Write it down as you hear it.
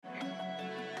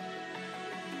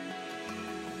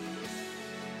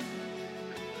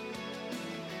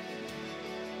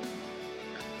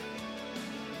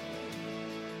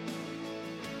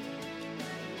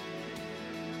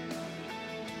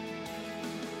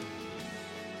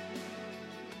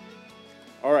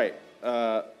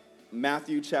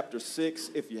Matthew chapter 6.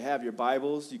 If you have your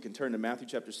Bibles, you can turn to Matthew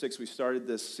chapter 6. We started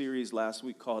this series last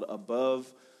week called Above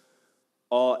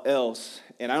All Else.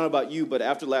 And I don't know about you, but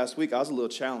after last week, I was a little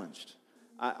challenged.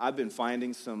 I've been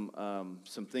finding some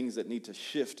things that need to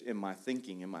shift in my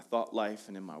thinking, in my thought life,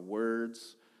 and in my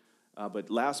words.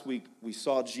 But last week, we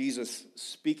saw Jesus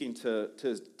speaking to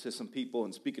some people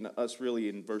and speaking to us really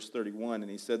in verse 31.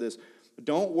 And he said this,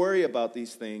 don't worry about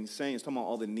these things, saying, it's talking about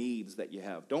all the needs that you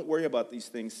have. Don't worry about these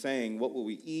things, saying, what will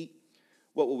we eat?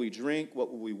 What will we drink?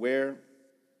 What will we wear?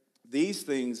 These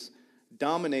things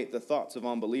dominate the thoughts of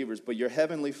unbelievers, but your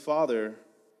heavenly Father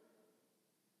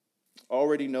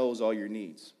already knows all your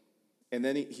needs. And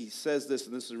then he says this,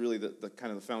 and this is really the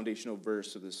kind of the foundational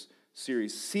verse of this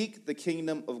series. Seek the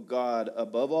kingdom of God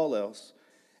above all else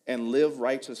and live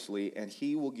righteously, and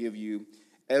he will give you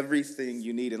everything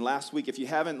you need. And last week, if you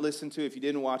haven't listened to, if you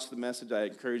didn't watch the message, I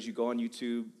encourage you, go on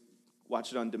YouTube,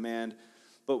 watch it on demand.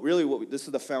 But really, this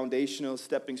is the foundational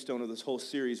stepping stone of this whole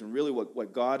series. And really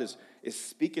what God is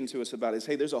speaking to us about is,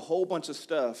 hey, there's a whole bunch of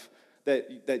stuff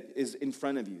that is in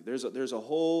front of you. There's a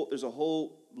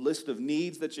whole list of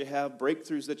needs that you have,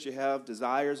 breakthroughs that you have,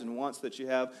 desires and wants that you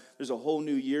have. There's a whole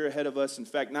new year ahead of us. In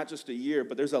fact, not just a year,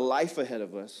 but there's a life ahead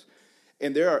of us.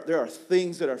 And there are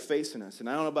things that are facing us. And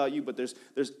I don't know about you, but there's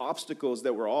obstacles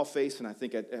that we're all facing, I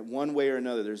think, at one way or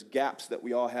another. There's gaps that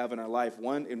we all have in our life,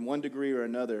 in one degree or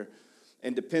another.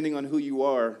 And depending on who you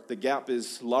are, the gap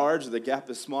is large, the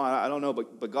gap is small. I don't know,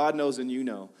 but God knows and you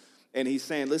know. And he's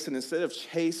saying, listen, instead of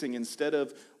chasing, instead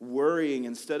of worrying,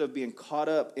 instead of being caught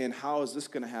up in how is this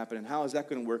going to happen and how is that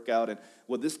going to work out, and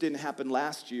well, this didn't happen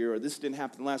last year, or this didn't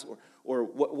happen or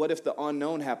what if the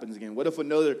unknown happens again? What if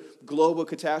another global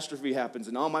catastrophe happens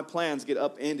and all my plans get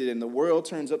upended and the world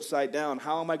turns upside down?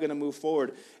 How am I going to move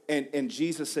forward? And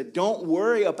Jesus said, don't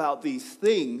worry about these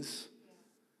things,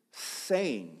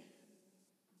 saying,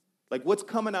 like what's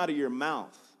coming out of your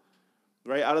mouth.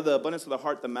 Right? Out of the abundance of the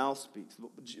heart, the mouth speaks.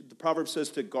 The proverb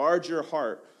says to guard your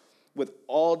heart with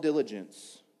all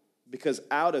diligence, because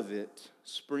out of it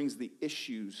springs the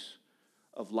issues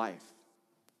of life.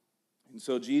 And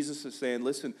so Jesus is saying,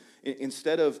 listen,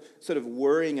 instead of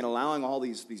worrying and allowing all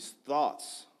these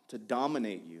thoughts to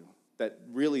dominate you, that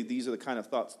really these are the kind of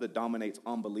thoughts that dominates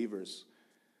unbelievers.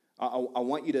 I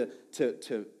want you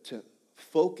to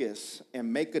focus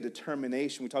and make a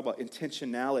determination. We talk about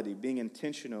intentionality, being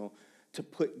intentional, to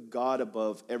put God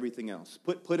above everything else.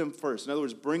 Put him first. In other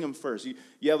words, bring him first.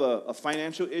 You have a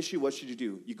financial issue, what should you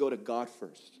do? You go to God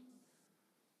first.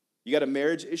 You got a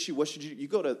marriage issue, what should you do?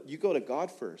 You go to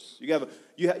God first. You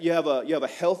have a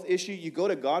health issue, you go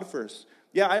to God first.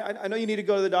 Yeah, I know you need to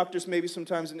go to the doctors maybe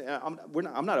sometimes, and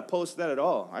I'm not opposed to that at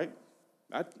all. I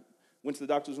went to the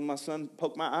doctors when my son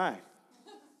poked my eye.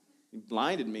 He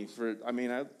blinded me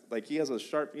he had a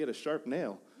sharp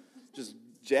nail. Just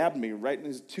jabbed me right in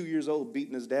his 2 years old,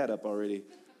 beating his dad up already.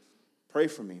 Pray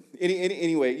for me.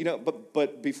 Anyway,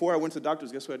 but before I went to the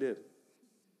doctors, guess what I did?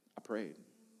 I prayed.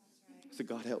 I said,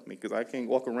 God, help me, because I can't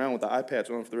walk around with the eye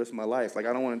patch on for the rest of my life. Like,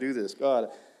 I don't want to do this. God,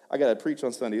 I got to preach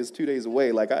on Sunday. It's 2 days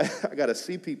away. Like, I got to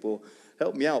see people.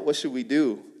 Help me out. What should we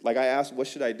do? Like, I asked, what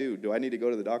should I do? Do I need to go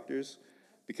to the doctors?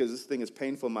 Because this thing is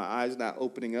painful. My eye's not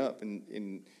opening up,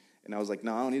 and I was like,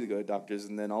 no, I don't need to go to doctors.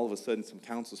 And then all of a sudden, some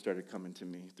counsel started coming to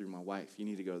me through my wife. You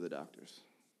need to go to the doctors.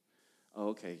 Oh,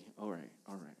 okay. All right.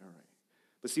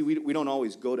 But see, we don't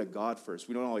always go to God first.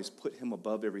 We don't always put him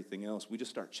above everything else. We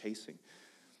just start chasing.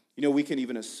 We can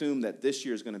even assume that this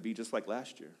year is going to be just like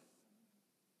last year.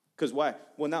 Because why?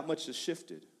 Well, not much has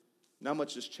shifted. Not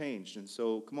much has changed. And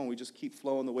so, come on, we just keep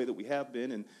flowing the way that we have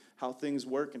been, and how things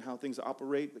work and how things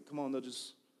operate. But come on,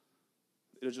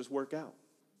 it'll just work out.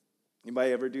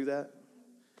 Anybody ever do that?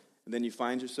 And then you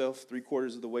find yourself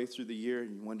 3/4 of the way through the year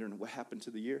and you're wondering what happened to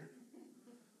the year.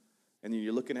 And then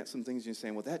you're looking at some things and you're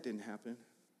saying, well, that didn't happen.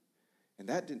 And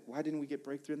why didn't we get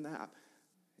breakthrough in that?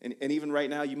 And even right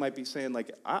now you might be saying,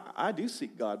 like, I do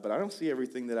seek God, but I don't see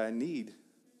everything that I need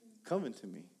coming to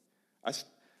me. I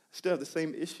still have the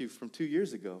same issue from 2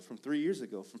 years ago, from 3 years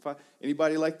ago, from 5.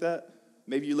 Anybody like that?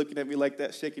 Maybe you're looking at me like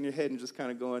that, shaking your head and just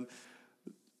kind of going,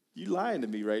 you lying to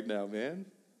me right now, man.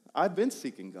 I've been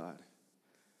seeking God.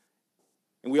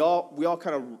 And we all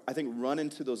kind of, I think, run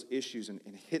into those issues and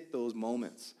hit those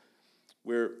moments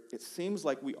where it seems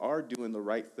like we are doing the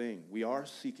right thing. We are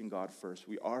seeking God first.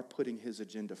 We are putting his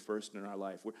agenda first in our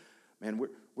life.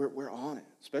 We're on it,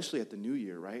 especially at the new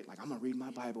year, right? Like, I'm going to read my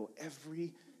Bible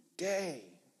every day.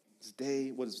 It's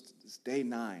day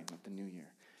 9 of the new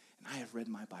year. And I have read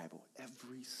my Bible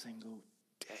every single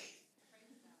day.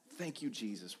 Thank you,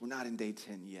 Jesus. We're not in day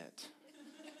 10 yet.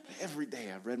 Every day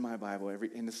I've read my Bible,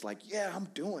 and it's like, yeah, I'm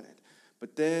doing it.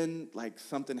 But then, like,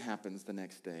 something happens the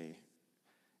next day,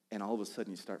 and all of a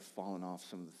sudden you start falling off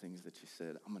some of the things that you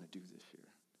said, I'm going to do this year.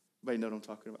 Everybody know what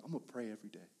I'm talking about? I'm going to pray every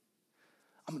day.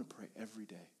 I'm going to pray every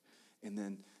day. And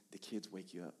then the kids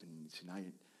wake you up, and so now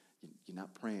you're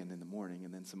not praying in the morning,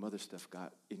 and then some other stuff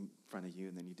got in front of you,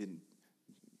 and then you didn't.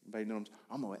 Everybody know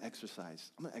I'm going to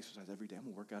exercise. I'm going to exercise every day. I'm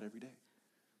going to work out every day.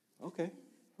 Okay.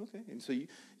 And so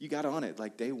you got on it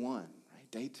like day 1,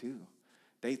 right? Day 2.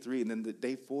 Day 3, and then the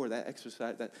day 4, that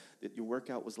exercise, that your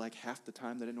workout was like half the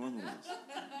time that it normally is.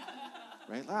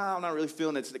 Right? I'm not really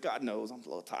feeling it. So God knows I'm a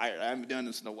little tired. I haven't done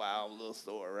this in a while. I'm a little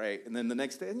sore, right? And then the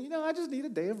next day, I just need a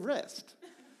day of rest.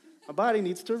 My body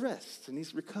needs to rest. It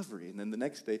needs recovery. And then the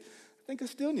next day, I think I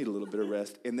still need a little bit of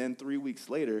rest. And then 3 weeks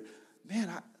later, man,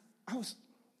 how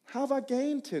have I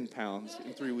gained 10 pounds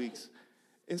in 3 weeks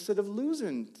instead of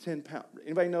losing 10 pounds?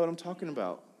 Anybody know what I'm talking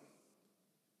about?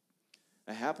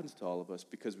 It happens to all of us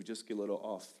because we just get a little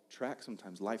off track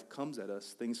sometimes. Life comes at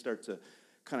us. Things start to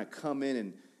kind of come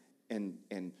in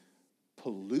and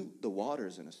pollute the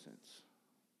waters in a sense.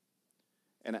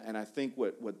 And I think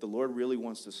what the Lord really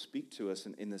wants to speak to us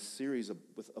in this series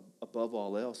with above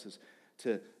all else is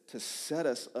to set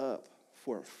us up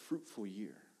for a fruitful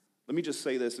year. Let me just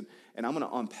say this, and I'm going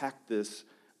to unpack this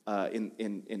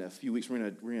in a few weeks. We're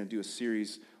going to do a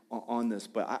series on this,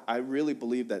 but I really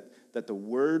believe that the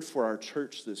word for our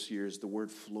church this year is the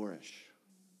word flourish.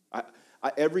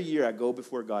 Every year I go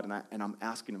before God and I'm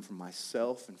asking Him for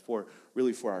myself and for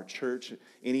our church,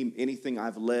 anything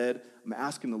I've led. I'm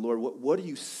asking the Lord, what are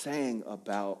you saying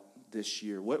about this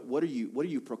year? What are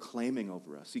you proclaiming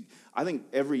over us? See, I think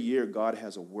every year God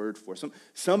has a word for us.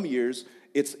 Some years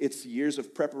it's years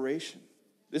of preparation.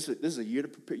 This is a year to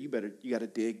prepare. You got to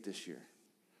dig this year.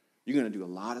 You're going to do a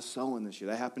lot of sowing this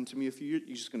year. That happened to me a few years.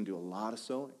 You're just going to do a lot of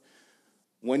sowing.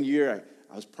 One year,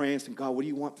 I was praying, saying, God, what do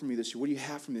you want from me this year? What do you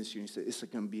have from me this year? And He said, it's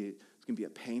going to be a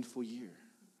painful year.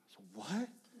 I said, what?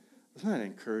 That's not an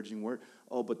encouraging word.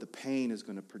 Oh, but the pain is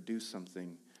going to produce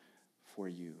something for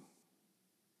you.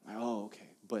 Okay.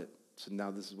 So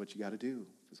now this is what you got to do.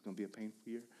 It's going to be a painful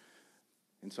year.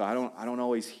 And so I don't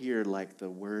always hear like the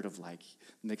word of like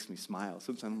makes me smile.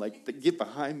 Sometimes I'm like, get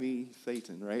behind me,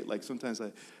 Satan, right? Like sometimes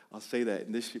I'll say that.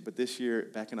 And this year,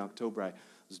 back in October, I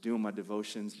was doing my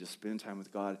devotions, just spending time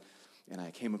with God, and I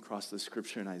came across the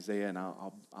scripture in Isaiah, and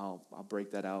I'll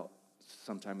break that out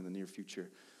sometime in the near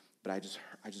future. But I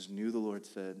just knew the Lord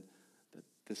said that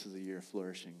this is a year of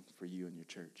flourishing for you and your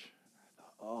church.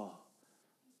 I thought,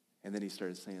 and then He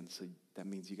started saying, so that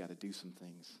means you got to do some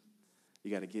things. You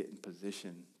got to get in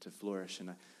position to flourish. And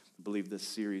I believe this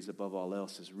series, above all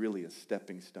else, is really a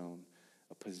stepping stone,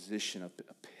 a position,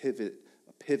 a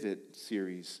pivot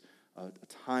series, a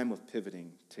time of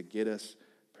pivoting to get us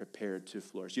prepared to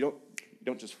flourish. You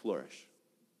don't just flourish.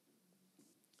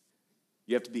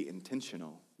 You have to be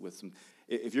intentional with some.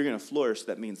 If you're going to flourish,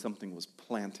 that means something was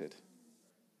planted.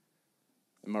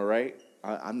 Am I right?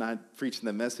 I'm not preaching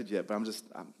the message yet, but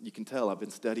you can tell I've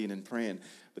been studying and praying.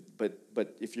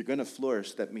 But if you're going to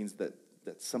flourish, that means that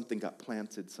something got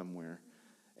planted somewhere,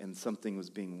 and something was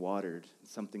being watered,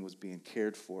 something was being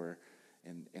cared for,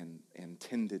 and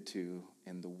tended to,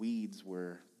 and the weeds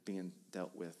were being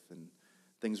dealt with, and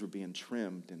things were being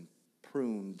trimmed and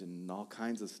pruned and all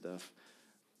kinds of stuff.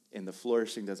 And the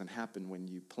flourishing doesn't happen when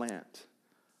you plant.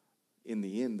 In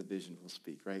the end, the vision will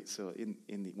speak, right? So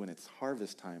when it's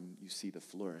harvest time, you see the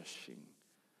flourishing.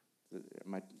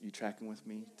 You tracking with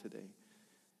me today?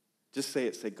 Just say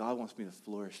it. Say, God wants me to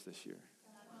flourish this year.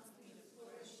 God wants me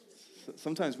to flourish.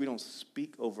 Sometimes we don't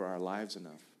speak over our lives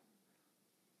enough.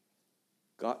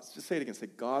 Just say it again. Say,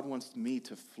 God wants me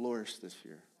to flourish this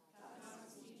year.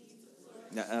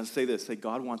 Now, say this. Say,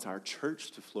 God wants our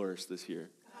church to flourish this year.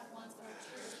 God wants our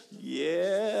church.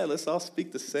 Yeah, let's all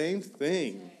speak the same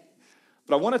thing.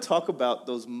 But I want to talk about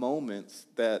those moments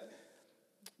that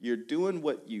you're doing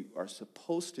what you are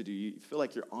supposed to do. You feel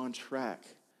like you're on track,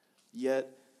 yet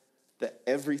that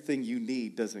everything you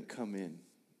need doesn't come in.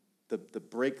 The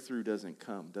breakthrough doesn't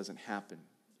happen.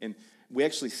 And we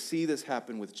actually see this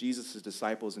happen with Jesus'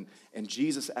 disciples, and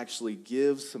Jesus actually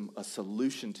gives a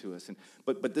solution to us.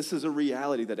 But this is a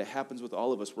reality that it happens with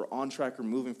all of us. We're on track, we're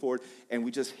moving forward, and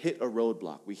we just hit a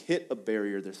roadblock. We hit a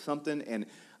barrier. There's something, and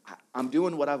I'm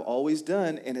doing what I've always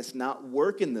done, and it's not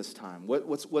working this time.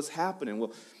 What's happening?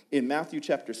 Well, in Matthew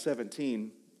chapter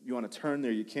 17, you want to turn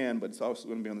there, you can, but it's also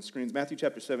going to be on the screens. Matthew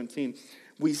chapter 17,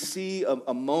 we see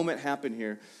a moment happen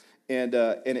here, and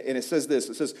it says this.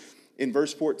 It says in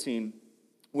verse 14,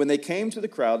 when they came to the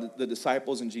crowd, the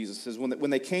disciples and Jesus says, when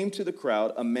they came to the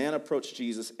crowd, a man approached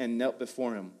Jesus and knelt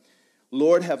before him.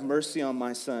 Lord, have mercy on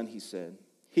my son, he said.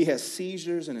 He has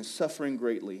seizures and is suffering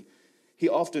greatly. he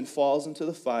often falls into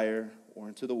the fire or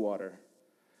into the water.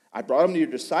 I brought him to your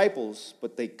disciples,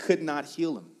 but they could not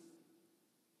heal him.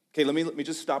 Okay, let me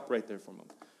just stop right there for a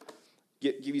moment.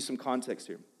 Give you some context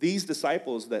here. These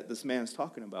disciples that this man's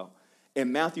talking about,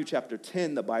 in Matthew chapter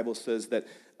 10, the Bible says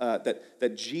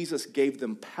that Jesus gave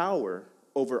them power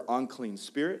over unclean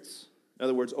spirits, in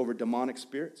other words, over demonic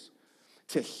spirits,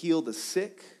 to heal the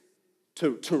sick,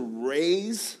 to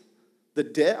raise the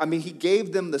dead. I mean, he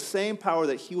gave them the same power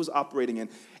that he was operating in,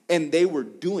 and they were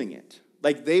doing it.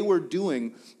 Like they were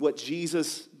doing what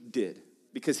Jesus did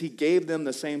because he gave them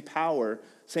the same power,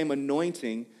 same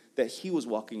anointing that he was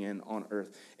walking in on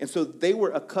earth. And so they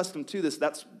were accustomed to this.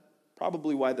 That's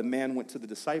probably why the man went to the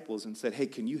disciples and said, hey,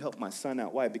 can you help my son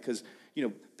out? Why? Because,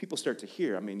 people start to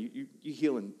hear. I mean, you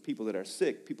healing people that are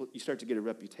sick. You start to get a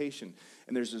reputation.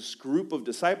 And there's this group of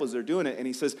disciples that are doing it. And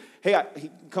he says, hey, he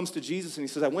comes to Jesus and he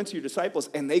says, I went to your disciples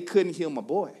and they couldn't heal my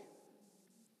boy.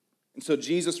 And so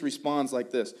Jesus responds like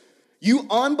this. You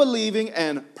unbelieving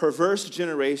and perverse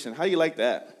generation. How do you like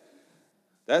that?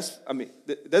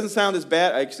 It doesn't sound as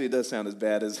bad. Actually, it does sound as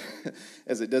bad as,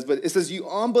 as it does. But it says, you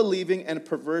unbelieving and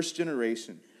perverse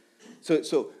generation.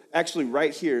 So actually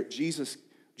right here, Jesus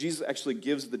actually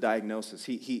gives the diagnosis.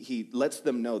 He lets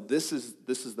them know this is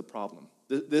the problem.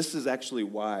 This is actually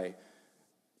why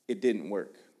it didn't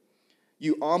work.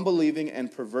 You unbelieving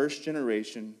and perverse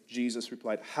generation, Jesus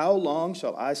replied, how long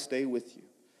shall I stay with you?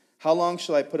 How long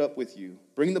shall I put up with you?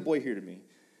 Bring the boy here to me.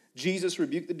 Jesus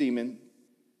rebuked the demon,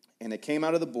 and it came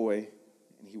out of the boy,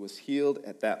 and he was healed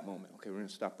at that moment. Okay, we're going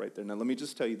to stop right there. Now, let me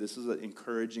just tell you, this is an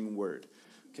encouraging word.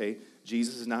 Okay,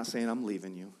 Jesus is not saying, I'm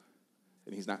leaving you.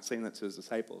 And he's not saying that to his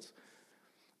disciples.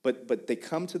 But they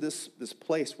come to this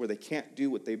place where they can't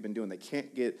do what they've been doing. They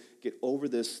can't get over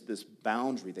this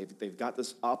boundary. They've got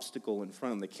this obstacle in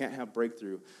front of them. They can't have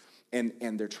breakthrough.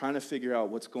 And they're trying to figure out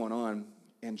what's going on.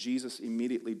 And Jesus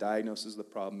immediately diagnoses the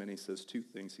problem, and he says two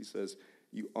things. He says,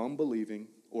 you unbelieving,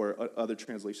 or other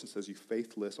translation says you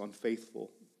faithless,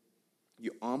 unfaithful,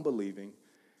 you unbelieving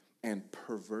and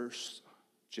perverse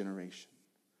generation.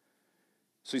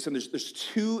 So he's saying there's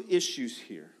two issues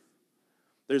here.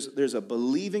 There's a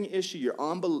believing issue,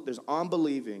 there's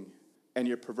unbelieving, and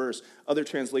you're perverse. Other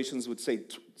translations would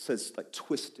says like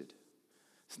twisted.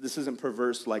 So this isn't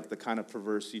perverse like the kind of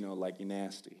perverse, like you're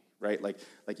nasty, right? Like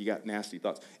you got nasty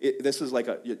thoughts. This is like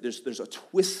there's a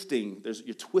twisting.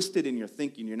 You're twisted in your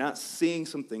thinking. You're not seeing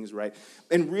some things right.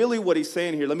 And really, what he's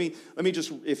saying here, let me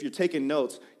just, if you're taking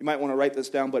notes, you might want to write this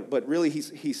down. But really,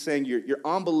 he's saying you're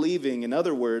unbelieving. In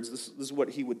other words, this is what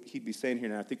he'd be saying here.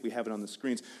 Now I think we have it on the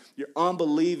screens. Your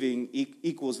unbelieving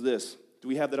equals this. Do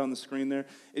we have that on the screen there?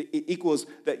 It equals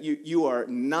that you are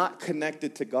not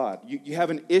connected to God. You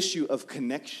have an issue of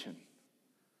connection.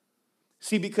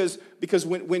 See, because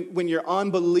when you're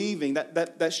unbelieving,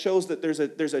 that shows that there's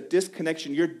a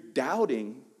disconnection. You're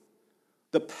doubting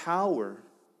the power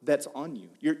that's on you.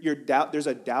 There's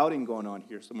a doubting going on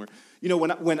here somewhere.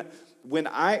 When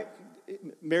I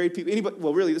married people, anybody,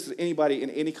 well, really, this is anybody in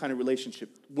any kind of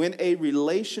relationship. When a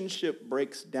relationship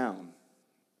breaks down,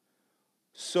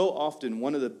 so often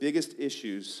one of the biggest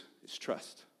issues is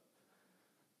trust.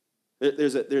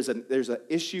 There's an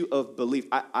issue of belief.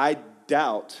 I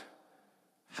doubt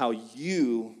how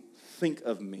you think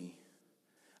of me.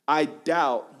 I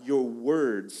doubt your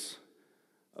words.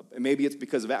 Maybe it's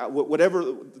because of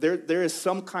whatever. There is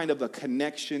some kind of a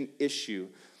connection issue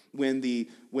when the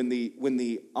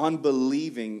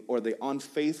unbelieving or the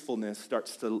unfaithfulness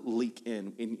starts to leak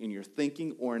in your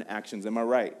thinking or in actions. Am I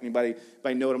right? Anybody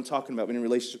know what I'm talking about? In a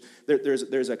relationship,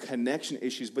 there's a connection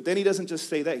issues. But then he doesn't just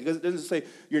say that. He doesn't say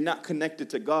you're not connected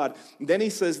to God. Then he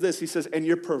says this. He says, and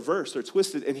you're perverse or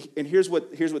twisted. And here's what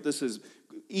this is.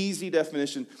 Easy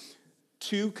definition: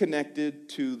 too connected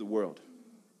to the world.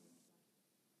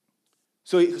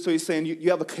 So he's saying you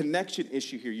have a connection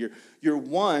issue here.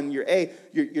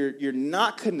 You're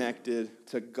not connected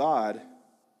to God,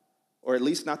 or at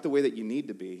least not the way that you need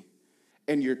to be,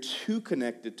 and you're too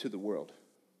connected to the world.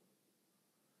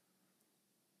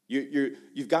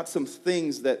 You've got some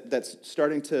things that's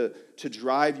starting to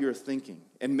drive your thinking,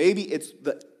 and maybe it's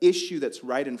the issue that's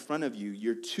right in front of you.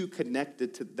 You're too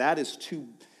connected to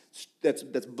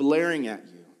that's blaring at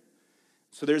you.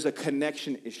 So there's a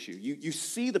connection issue. You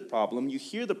see the problem, you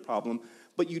hear the problem,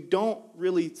 but you don't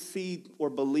really see or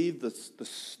believe the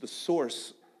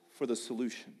source for the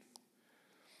solution.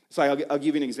 So I'll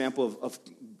give you an example of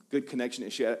good connection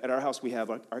issue. At our house, we have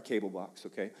our cable box,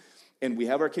 okay? And we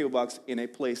have our cable box in a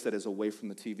place that is away from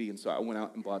the TV. And so I went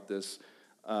out and bought this,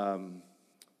 I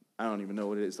don't even know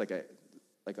what it is, it's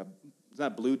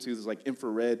not Bluetooth, it's like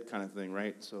infrared kind of thing,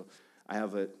 right? So I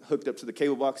have it hooked up to the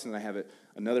cable box, and I have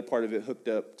another part of it hooked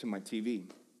up to my TV.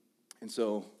 And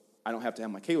so I don't have to have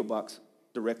my cable box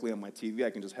directly on my TV. I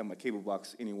can just have my cable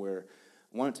box anywhere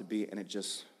I want it to be, and it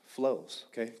just flows,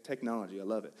 okay? Technology, I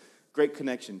love it. Great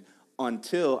connection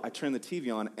until I turn the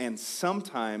TV on, and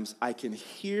sometimes I can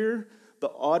hear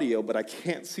the audio, but I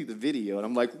can't see the video. And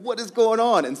I'm like, what is going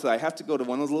on? And so I have to go to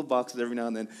one of those little boxes every now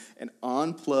and then and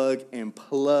unplug and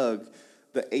plug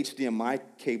the HDMI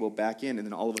cable back in, and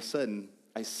then all of a sudden,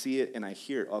 I see it and I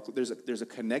hear it. There's a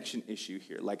connection issue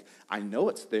here. Like, I know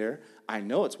it's there. I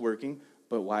know it's working,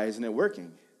 but why isn't it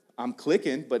working? I'm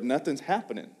clicking, but nothing's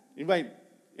happening. Anybody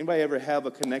ever have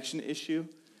a connection issue?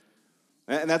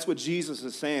 And that's what Jesus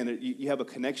is saying, that you have a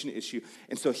connection issue.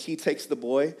 And so he takes the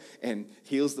boy and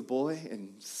heals the boy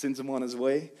and sends him on his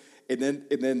way. And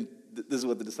then this is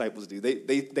what the disciples do.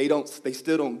 They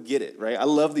still don't get it, right? I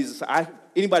love these.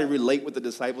 Anybody relate with the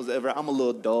disciples ever? I'm a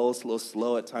little dull, a little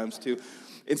slow at times too.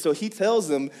 And so he tells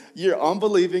them, you're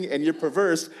unbelieving and you're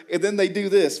perverse. And then they do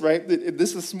this, right?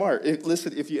 This is smart.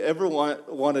 Listen, if you ever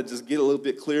want to just get a little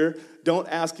bit clearer, don't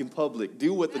ask in public.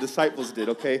 Do what the disciples did,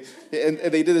 okay? And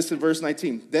they did this in verse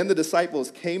 19. Then the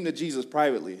disciples came to Jesus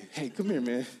privately. Hey, come here,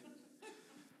 man.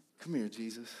 Come here,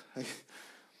 Jesus.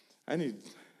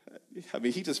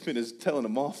 He just finished telling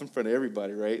them off in front of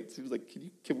everybody, right? So he was like,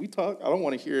 can we talk? I don't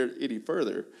want to hear it any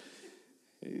further.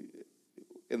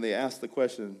 And they asked the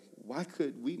question, why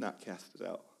could we not cast it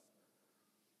out?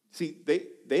 See, they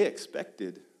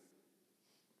expected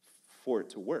for it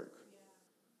to work.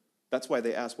 That's why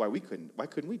they asked why we couldn't. Why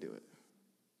couldn't we do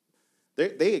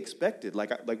it? They expected,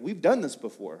 like we've done this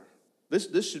before.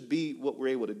 This should be what we're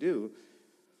able to do.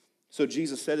 So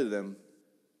Jesus said to them,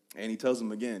 and he tells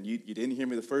them again, you didn't hear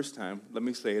me the first time. Let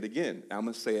me say it again. I'm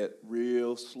going to say it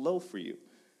real slow for you.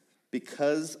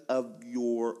 Because of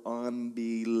your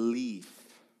unbelief.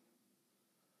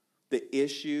 The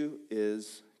issue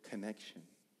is connection.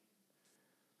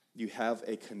 You have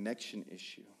a connection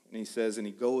issue. And he says, and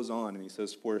he goes on, and he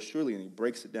says, for assuredly, and he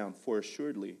breaks it down, for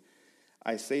assuredly,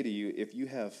 I say to you, if you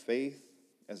have faith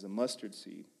as a mustard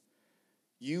seed,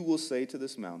 you will say to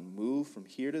this mountain, move from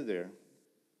here to there,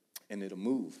 and it'll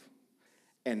move.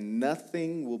 And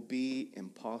nothing will be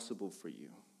impossible for you.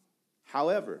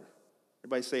 However,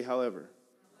 everybody say however.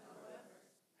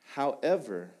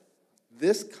 However,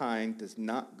 this kind does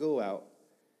not go out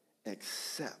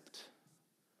except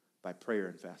by prayer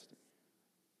and fasting.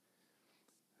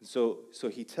 And so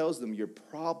he tells them your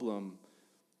problem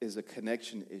is a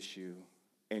connection issue,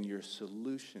 and your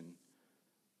solution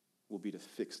will be to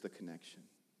fix the connection.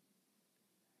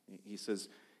 He says,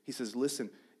 listen,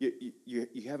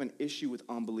 you have an issue with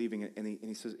unbelieving, and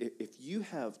he says, if you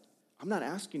have, I'm not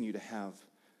asking you to have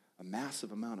a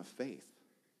massive amount of faith.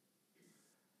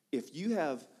 If you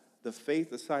have the faith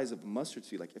the size of a mustard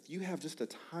seed, like if you have just a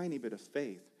tiny bit of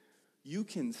faith, you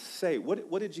can say,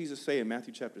 what did Jesus say in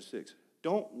Matthew chapter 6?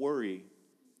 Don't worry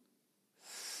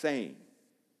saying.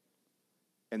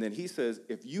 And then he says,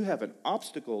 if you have an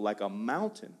obstacle like a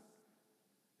mountain,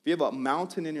 if you have a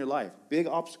mountain in your life, big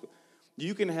obstacle,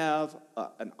 you can have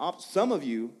some of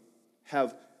you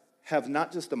have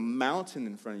not just a mountain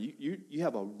in front of you, you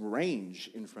have a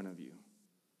range in front of you.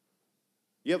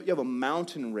 You have a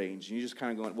mountain range, and you're just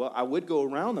kind of going, well, I would go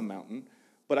around the mountain,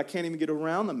 but I can't even get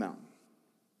around the mountain.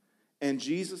 And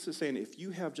Jesus is saying, if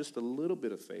you have just a little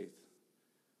bit of faith,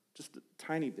 just a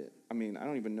tiny bit, I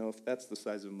don't even know if that's the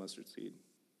size of a mustard seed.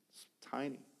 It's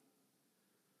tiny.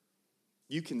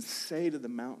 You can say to the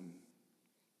mountain,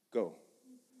 go,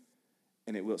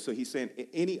 and it will. So he's saying,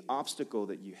 any obstacle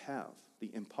that you have,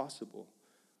 the impossible,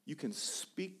 you can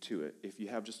speak to it if you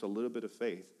have just a little bit of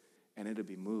faith, and it'll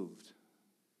be moved.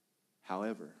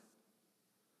 However,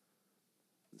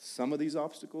 some of these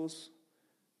obstacles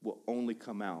will only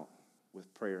come out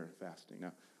with prayer and fasting.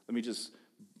 Now, let me just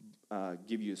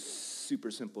give you a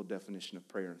super simple definition of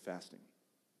prayer and fasting.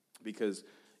 Because,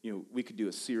 we could do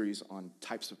a series on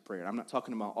types of prayer. I'm not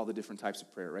talking about all the different types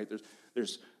of prayer, right?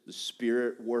 There's the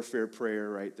spirit warfare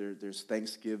prayer, right? There's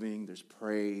thanksgiving, there's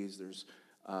praise,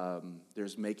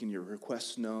 there's making your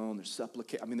requests known, there's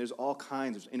supplicate. There's all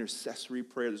kinds. There's intercessory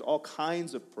prayer. There's all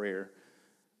kinds of prayer.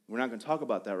 We're not going to talk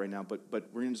about that right now, but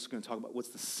we're just going to talk about what's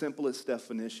the simplest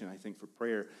definition, I think, for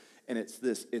prayer, and it's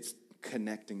this. It's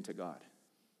connecting to God.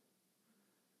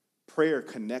 Prayer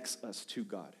connects us to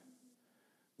God.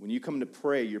 When you come to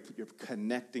pray, you're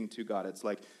connecting to God. It's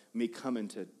like me coming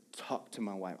to talk to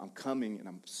my wife. I'm coming and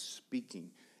I'm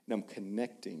speaking, and I'm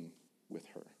connecting with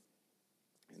her.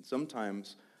 And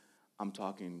sometimes I'm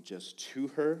talking just to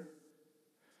her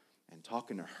and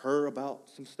talking to her about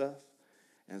some stuff.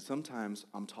 And sometimes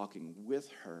I'm talking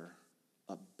with her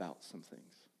about some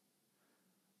things.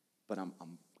 but I'm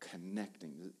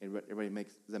connecting. Does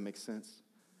that make sense?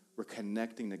 We're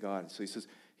connecting to God. So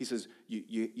he says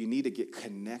you need to get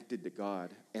connected to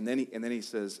God. And then he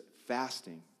says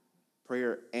fasting,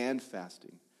 prayer and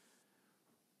fasting.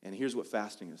 And here's what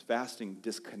fasting is. Fasting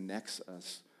disconnects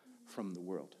us from the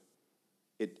world.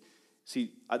 This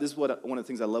is one of the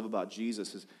things I love about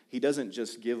Jesus is he doesn't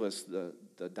just give us the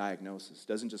diagnosis.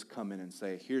 Doesn't just come in and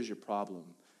say, here's your problem,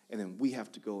 and then we have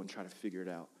to go and try to figure it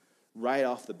out. Right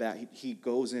off the bat, he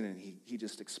goes in and he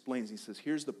just explains. He says,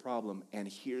 here's the problem, and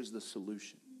here's the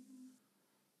solution.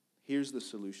 Here's the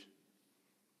solution.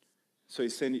 So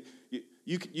he's saying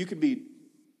you can be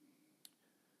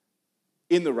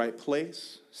in the right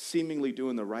place, seemingly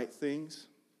doing the right things,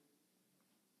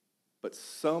 but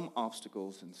some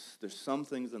obstacles and there's some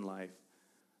things in life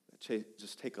that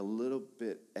just take a little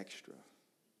bit extra.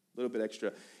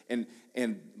 And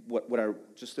what I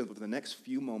just said for the next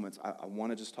few moments, I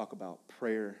want to just talk about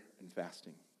prayer and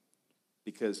fasting.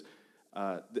 Because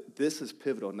this is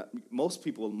pivotal.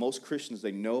 Most Christians,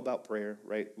 they know about prayer,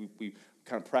 right? We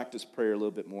kind of practice prayer a little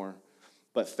bit more.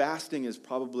 But fasting is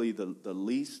probably the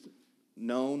least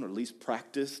known or least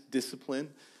practiced discipline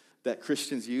that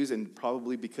Christians use, and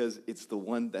probably because it's the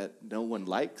one that no one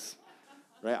likes,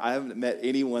 right? I haven't met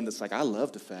anyone that's like, I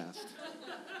love to fast.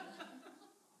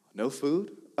 No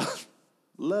food?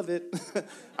 Love it.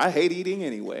 I hate eating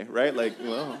anyway, right? Like,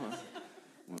 well,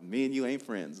 me and you ain't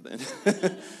friends then.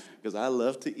 Because I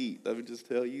love to eat. Let me just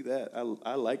tell you that.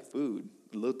 I like food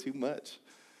a little too much.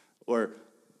 Or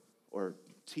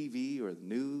TV or the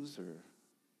news or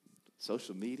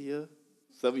social media.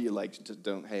 Some of you just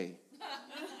don't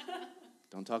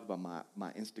talk about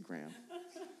my Instagram.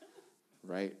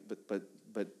 Right?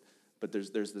 But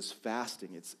there's this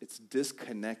fasting. It's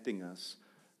disconnecting us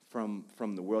from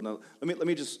the world. Now, let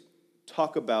me just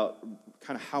talk about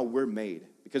kind of how we're made,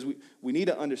 because we need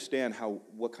to understand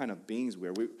what kind of beings we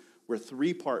are. We're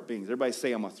three-part beings. Everybody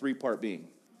say, I'm a three-part being.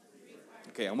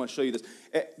 Okay, I'm going to show you this.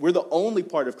 We're the only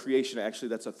part of creation, actually,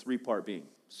 that's a three-part being: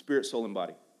 spirit, soul, and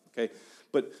body. Okay,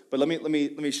 but let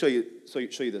me show you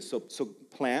this. So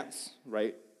plants,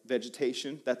 right?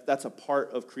 Vegetation. That's a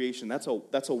part of creation. That's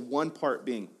a one-part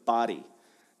being. Body.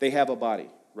 They have a body.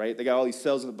 Right? They got all these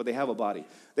cells, but they have a body.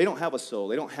 They don't have a soul.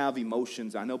 They don't have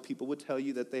emotions. I know people would tell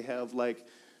you that they have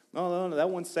no, that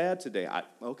one's sad today.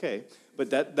 Okay, but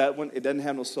that one, it doesn't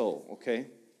have no soul. Okay,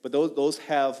 but those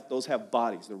have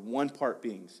bodies. They're one-part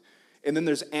beings. And then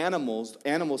there's animals.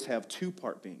 Animals have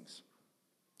two-part beings.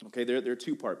 Okay, they're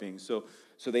two-part beings. So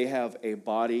they have a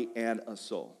body and a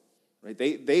soul. Right?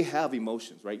 They have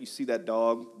emotions. Right? You see that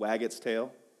dog wag its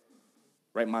tail.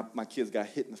 Right? My kids got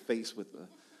hit in the face with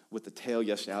the tail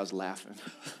yesterday. I was laughing.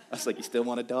 I was like, you still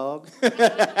want a dog?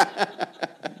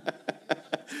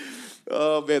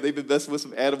 Oh, man, they've been messing with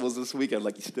some animals this week. I'm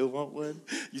like, you still want one?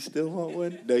 You still want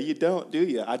one? No, you don't, do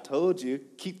you? I told you,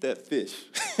 keep that fish.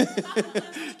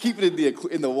 Keep it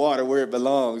in the water where it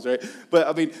belongs, right?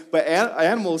 But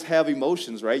animals have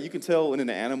emotions, right? You can tell when an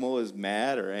animal is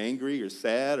mad or angry or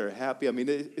sad or happy. I mean,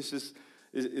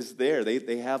 it's there.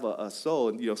 They have a soul.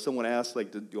 And, someone asked,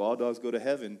 do all dogs go to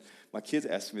heaven? My kids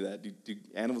asked me that. Do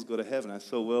animals go to heaven? I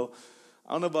said, well,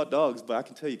 I don't know about dogs, but I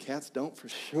can tell you cats don't for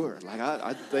sure.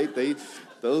 They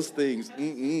those things,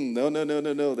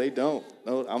 no, they don't.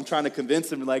 No, I'm trying to convince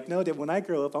them, no, that when I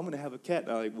grow up, I'm going to have a cat.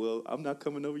 And I'm like, well, I'm not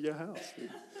coming over your house.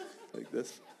 Like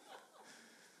this.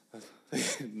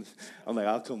 I'm like,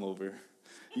 I'll come over.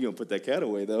 You're going to put that cat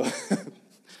away, though.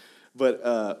 But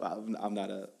I'm not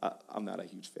a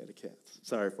huge fan of cats.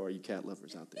 Sorry for all you cat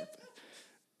lovers out there.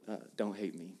 But, don't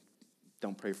hate me.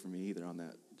 Don't pray for me either on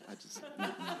that.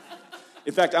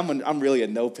 In fact, I'm really a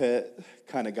no pet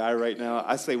kind of guy right now.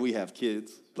 I say we have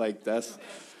kids. That's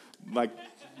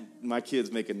my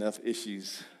kids make enough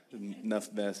issues,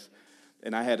 enough mess.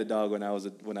 And I had a dog when I was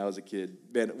a kid.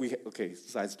 Man,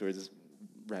 side story, this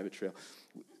rabbit trail.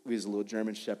 We was a little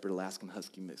German Shepherd, Alaskan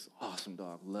Husky mix. Awesome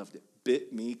dog, loved it.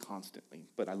 Bit me constantly,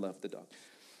 but I loved the dog.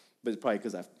 But it's probably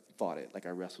because I fought it, I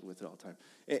wrestled with it all the time.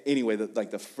 Anyway,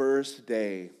 the first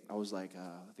day, I was I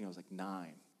think I was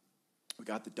 9. We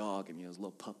got the dog, and it was a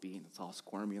little puppy, and it's all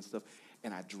squirmy and stuff,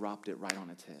 and I dropped it right on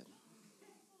its head,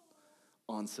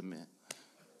 on cement.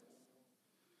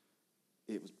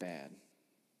 It was bad,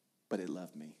 but it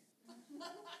loved me.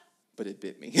 But it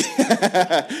bit me.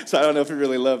 So I don't know if it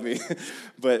really loved me.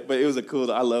 but it was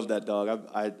I love that dog.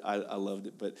 I loved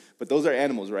it. But those are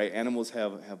animals, right? Animals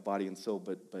have body and soul,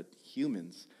 but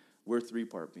humans, we're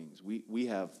three-part beings. We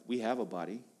have a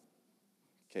body.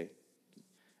 Okay.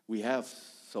 We have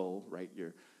soul, right?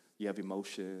 You have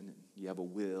emotion, you have a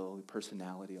will,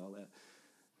 personality, all that.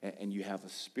 and you have a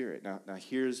spirit. Now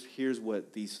here's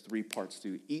what these three parts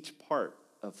do. Each part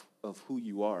of who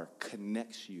you are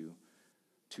connects you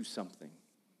to something.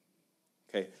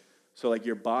 Okay, so like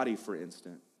your body, for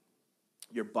instance,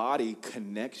 your body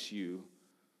connects you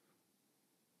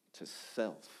to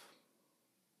self.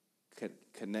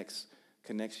 Connects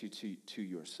you to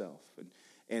yourself,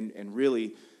 and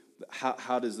really,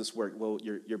 how does this work? Well,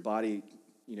 your body,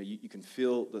 you can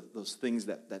feel those things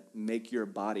that make your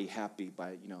body happy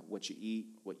by what you eat,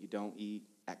 what you don't eat,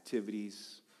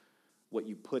 activities, what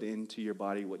you put into your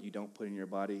body, what you don't put in your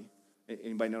body.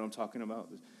 Anybody know what I'm talking about?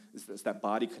 It's that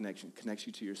body connection connects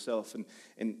you to yourself,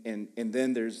 and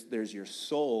then there's your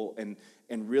soul,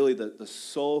 and really the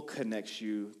soul connects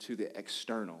you to the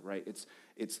external, right?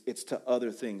 It's to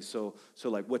other things. So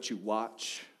like what you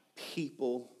watch,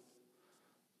 people,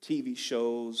 TV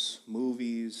shows,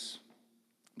 movies,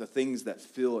 the things that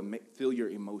fill your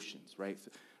emotions, right?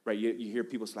 Right. You hear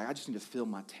people say, I just need to fill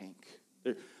my tank.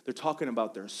 They're talking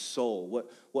about their soul,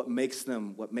 what makes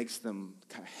them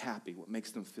kind of happy, what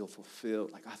makes them feel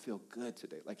fulfilled. Like, I feel good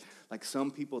today. Like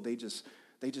some people, they just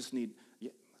need.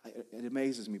 It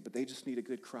amazes me, but they just need a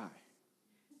good cry,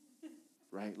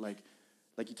 right? Like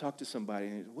you talk to somebody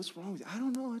and what's wrong with you? I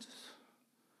don't know.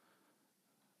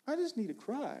 I just need to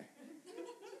cry.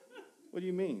 What do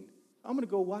you mean? I'm gonna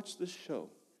go watch this show.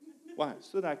 Why?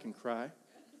 So that I can cry.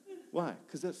 Why?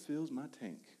 Because that fills my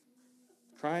tank.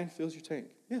 Crying fills your tank.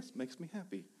 Yes, makes me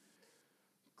happy.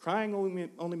 Crying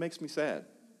only makes me sad.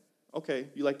 Okay,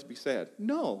 you like to be sad?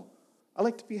 No, I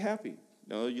like to be happy.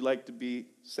 No, you like to be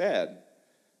sad,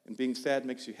 and being sad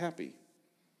makes you happy.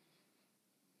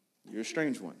 You're a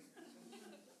strange one.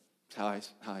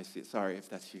 That's how I see it. Sorry if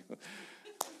that's you. I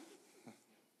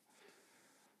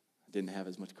didn't have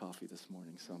as much coffee this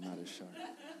morning, so I'm not as sharp.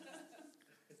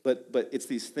 But it's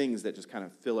these things that just kind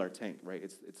of fill our tank, right?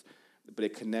 But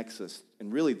it connects us,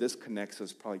 and really this connects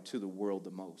us probably to the world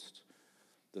the most.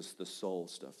 The soul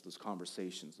stuff, those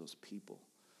conversations, those people.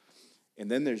 And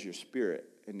then there's your spirit,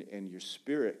 and your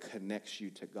spirit connects you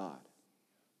to God.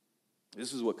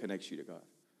 This is what connects you to God.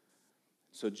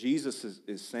 So Jesus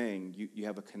is saying you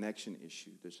have a connection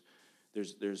issue.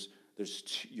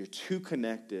 You're too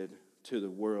connected to the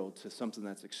world, to something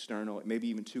that's external, maybe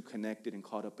even too connected and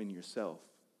caught up in yourself.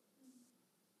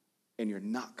 And you're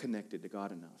not connected to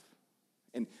God enough.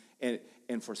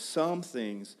 And for some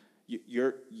things,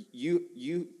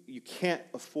 you can't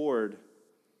afford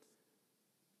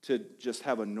to just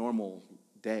have a normal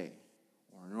day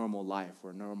or a normal life or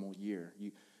a normal year.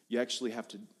 You actually have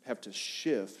to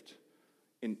shift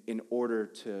in order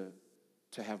to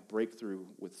have breakthrough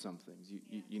with some things.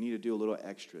 You need to do a little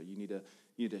extra. You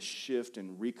need to shift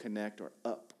and reconnect or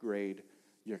upgrade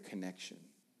your connection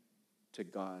to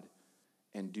God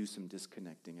and do some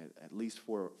disconnecting, at least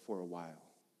for a while.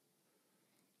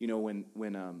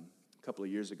 When a couple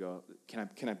of years ago,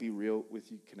 can I be real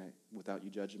with you? Without you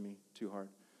judging me too hard?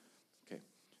 Okay.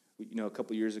 A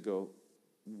couple of years ago,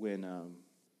 when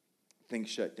things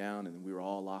shut down and we were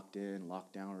all locked down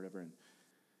or whatever, and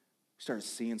we started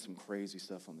seeing some crazy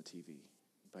stuff on the TV.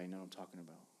 Anybody know what I'm talking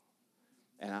about?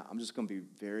 And I'm just going to be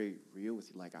very real with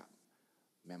you. Like,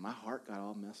 my heart got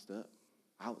all messed up.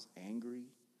 I was angry.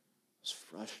 I was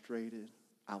frustrated.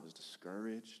 I was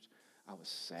discouraged. I was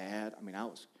sad.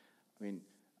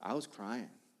 I was crying.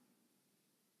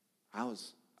 I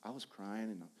was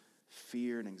crying, and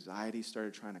fear and anxiety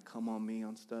started trying to come on me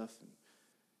on stuff,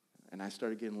 and I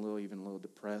started getting a little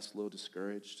depressed, a little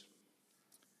discouraged.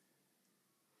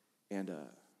 And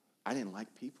I didn't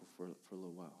like people for a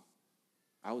little while.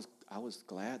 I was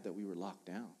glad that we were locked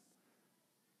down.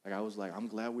 I'm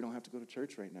glad we don't have to go to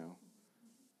church right now,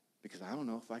 because I don't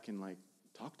know if I can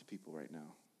talk to people right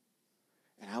now.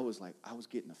 And I was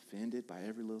getting offended by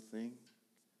every little thing.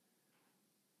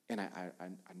 And I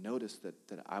noticed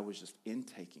that I was just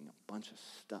intaking a bunch of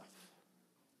stuff.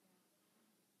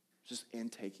 Just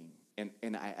intaking.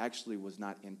 And I actually was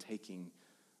not intaking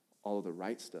all of the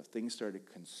right stuff. Things started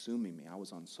consuming me. I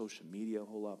was on social media a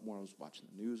whole lot more. I was watching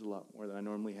the news a lot more than I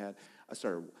normally had.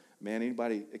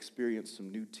 Anybody experience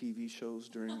some new TV shows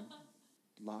during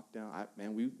lockdown?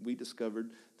 We discovered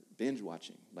binge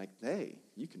watching. Hey,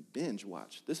 you can binge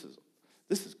watch. This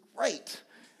is great.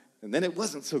 And then it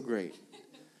wasn't so great.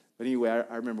 But anyway,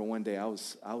 I remember one day I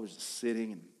was just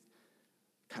sitting and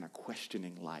kind of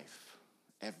questioning life,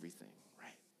 everything,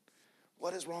 right?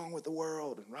 What is wrong with the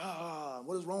world? And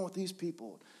what is wrong with these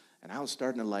people? And I was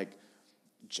starting to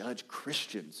judge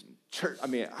Christians and church.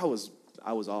 I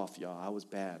was off, y'all. I was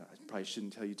bad. I probably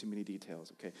shouldn't tell you too many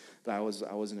details, okay? But I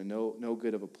was in a no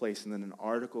good of a place. And then an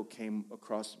article came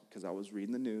across, because I was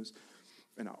reading the news,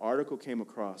 and an article came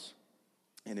across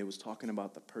And it was talking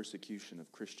about the persecution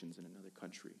of Christians in another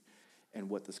country. And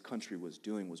what this country was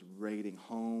doing was raiding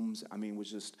homes. I mean, it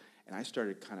was just, and I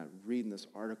started kind of reading this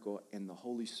article, and the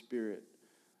Holy Spirit,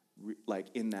 like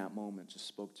in that moment, just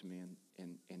spoke to me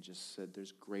and just said,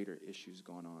 there's greater issues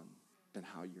going on than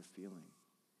how you're feeling.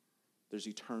 There's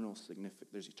eternal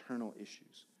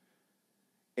issues.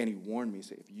 And he warned me, he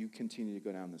said, if you continue to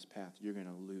go down this path, you're going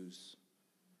to lose.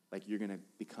 Like, you're going to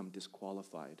become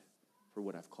disqualified for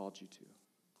what I've called you to.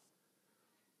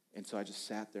 And so I just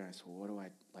sat there and I said, well,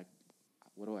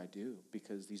 what do I do?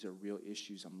 Because these are real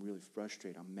issues. I'm really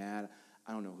frustrated. I'm mad.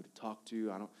 I don't know who to talk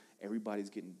to. Everybody's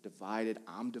getting divided.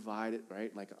 I'm divided,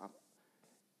 right?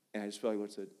 And I just felt like the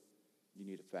Lord said, you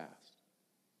need to fast.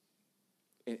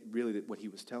 And really what he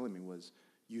was telling me was,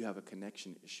 you have a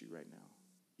connection issue right now.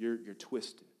 You're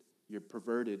twisted. You're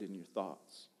perverted in your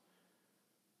thoughts.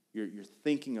 You're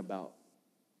thinking about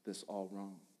this all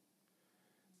wrong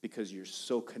because you're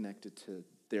so connected to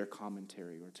their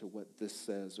commentary or to what this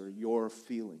says or your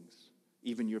feelings,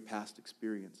 even your past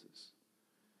experiences,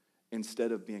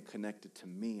 instead of being connected to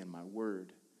me and my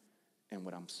word and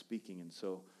what I'm speaking. And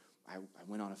so I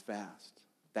went on a fast.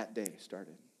 That day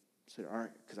started. I said, all right,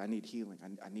 because I need healing.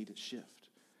 I need to shift.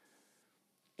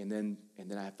 And then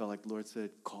I felt like the Lord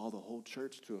said, call the whole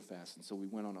church to a fast. And so we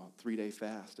went on a 3-day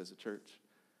fast as a church.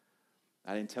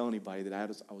 I didn't tell anybody that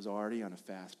I was already on a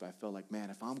fast, but I felt like,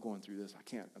 man, if I'm going through this, I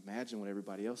can't imagine what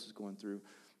everybody else is going through.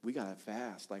 We got to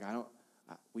fast. Like, I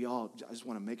just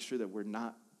want to make sure that we're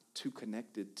not too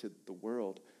connected to the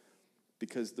world,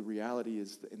 because the reality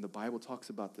is, and the Bible talks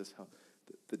about this, how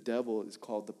the devil is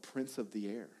called the prince of the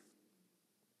air.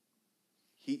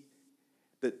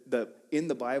 In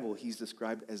the Bible, he's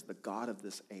described as the God of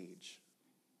this age.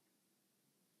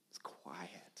 It's quiet.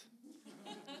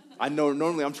 I know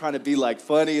normally I'm trying to be like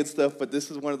funny and stuff, but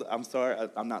this is one of the, I'm sorry,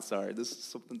 I'm not sorry. This is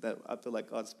something that I feel like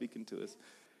God's speaking to us.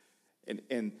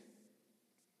 And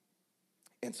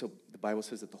so the Bible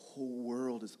says that the whole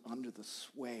world is under the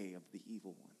sway of the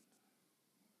evil one.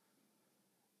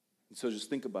 And so just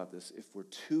think about this. If we're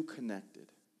too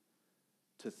connected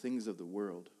to things of the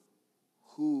world,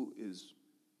 who is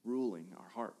ruling our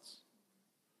hearts?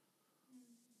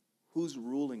 Who's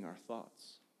ruling our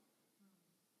thoughts?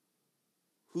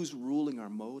 Who's ruling our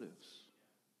motives?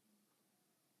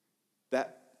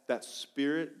 That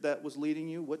spirit that was leading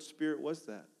you, what spirit was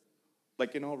that?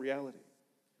 Like, in all reality.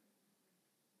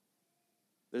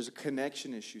 There's a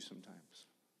connection issue sometimes.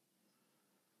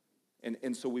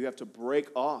 And so we have to break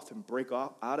off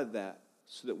out of that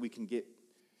so that we can get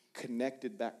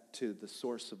connected back to the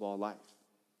source of all life,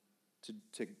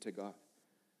 to God.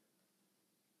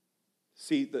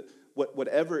 See,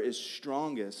 whatever is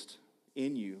strongest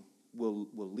in you will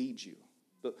lead you.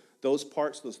 Those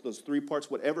parts, those 3 parts,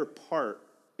 whatever part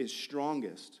is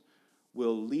strongest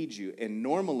will lead you. And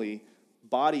normally,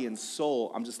 body and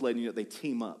soul, I'm just letting you know, they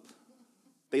team up.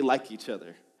 They like each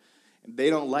other. And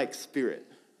they don't like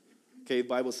spirit. Okay, the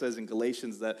Bible says in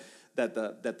Galatians that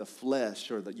the flesh,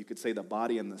 or that you could say the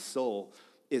body and the soul,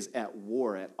 is at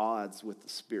war, at odds with the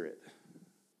spirit,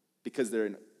 because they're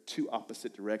in 2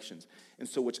 opposite directions. And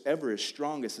so whichever is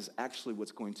strongest is actually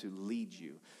what's going to lead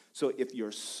you. So if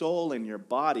your soul and your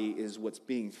body is what's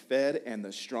being fed and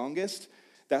the strongest,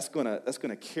 that's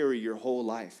gonna carry your whole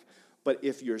life. But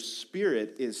if your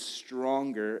spirit is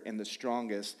stronger and the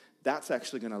strongest, that's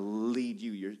actually going to lead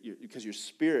you, because your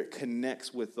spirit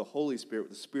connects with the Holy Spirit,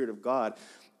 with the Spirit of God.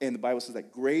 And the Bible says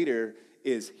that greater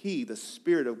is He, the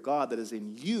Spirit of God that is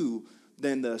in you,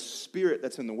 than the spirit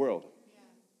that's in the world. Yeah.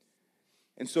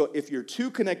 And so if you're too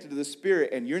connected to the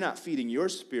Spirit and you're not feeding your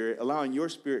spirit, allowing your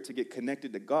spirit to get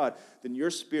connected to God, then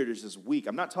your spirit is just weak.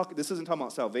 This isn't talking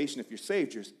about salvation. If you're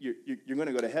saved, you're going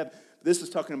to go to heaven. This is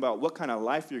talking about what kind of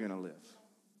life you're going to live.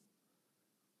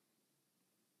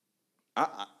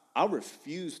 I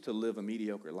refuse to live a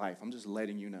mediocre life. I'm just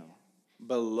letting you know.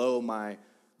 Below my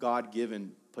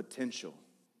God-given potential.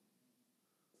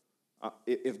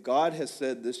 If God has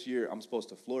said this year I'm supposed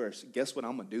to flourish, guess what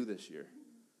I'm going to do this year?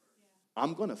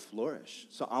 I'm going to flourish.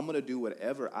 So I'm going to do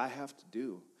whatever I have to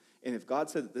do. And if God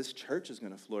said that this church is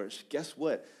going to flourish, guess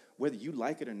what? Whether you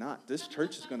like it or not, this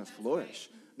church is going to flourish.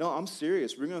 No, I'm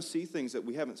serious. We're going to see things that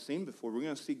we haven't seen before. We're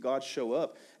going to see God show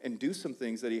up and do some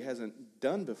things that He hasn't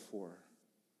done before.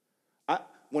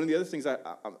 One of the other things,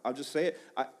 I'll just say it,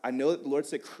 I know that the Lord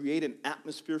said create an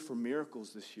atmosphere for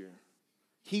miracles this year.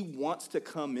 He wants to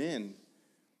come in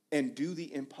and do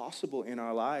the impossible in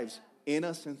our lives, in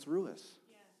us and through us.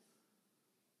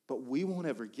 But we won't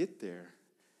ever get there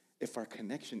if our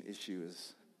connection issue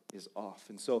is off.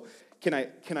 And so can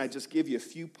I just give you a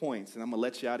few points, and I'm going to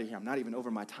let you out of here. I'm not even over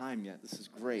my time yet. This is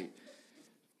great.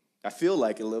 I feel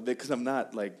like it a little bit because I'm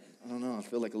not like, I don't know, I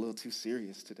feel like a little too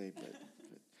serious today, but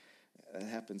it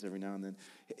happens every now and then.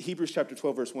 Hebrews chapter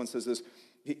 12, verse 1 says this.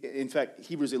 In fact,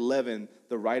 Hebrews 11,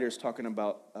 the writer's talking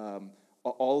about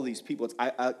all of these people.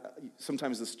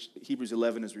 Sometimes this Hebrews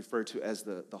 11 is referred to as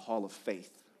the hall of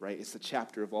faith, right? It's the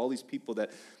chapter of all these people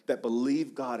that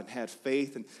believed God and had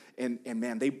faith, and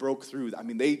man, they broke through. I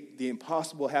mean, the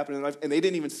impossible happened in life, and they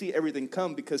didn't even see everything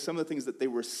come because some of the things that they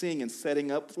were seeing and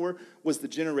setting up for was the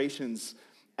generations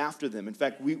after them. In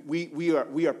fact,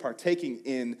 we are partaking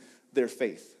in their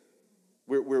faith.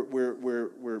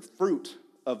 We're fruit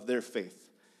of their faith.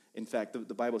 In fact,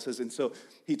 the Bible says, and so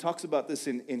he talks about this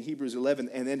in Hebrews 11,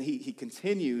 and then he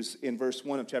continues in verse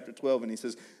 1 of chapter 12, and he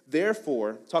says,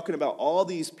 therefore, talking about all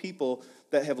these people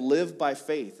that have lived by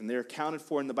faith, and they're accounted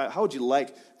for in the Bible. How would you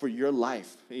like for your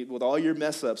life, with all your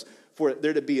mess-ups, for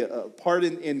there to be a part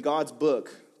in God's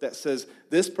book that says,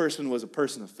 this person was a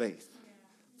person of faith?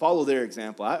 Follow their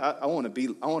example. I want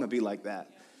to be like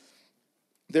that.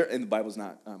 There, and the Bible's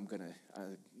not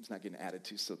it's not getting added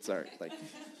to, so sorry. Like,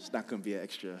 it's not going to be an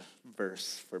extra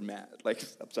verse for Matt. Like,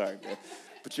 I'm sorry,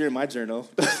 but you're in my journal.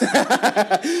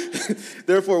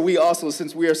 Therefore, we also,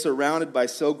 since we are surrounded by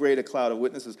so great a cloud of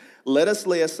witnesses, let us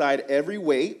lay aside every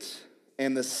weight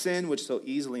and the sin which so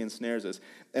easily ensnares us,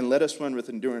 and let us run with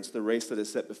endurance the race that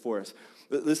is set before us.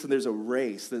 Listen, there's a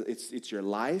race. It's your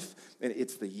life, and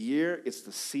it's the year, it's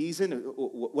the season,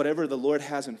 whatever the Lord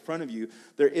has in front of you.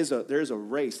 There's a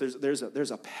race.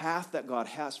 There's a path that God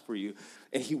has for you,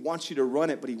 and He wants you to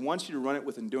run it, but He wants you to run it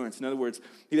with endurance. In other words,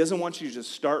 He doesn't want you to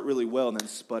just start really well and then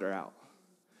sputter out.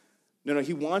 No,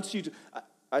 He wants you to.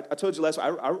 I told you last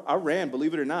week, I ran,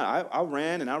 believe it or not. I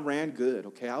ran, and I ran good,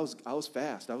 okay? I was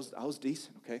fast. I was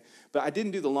decent, okay? But I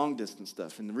didn't do the long distance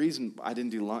stuff. And the reason I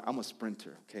didn't do long, I'm a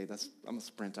sprinter, okay? I'm a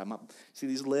sprinter. See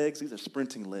these legs? These are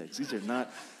sprinting legs. These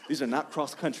are not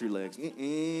cross-country legs.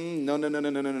 No. No.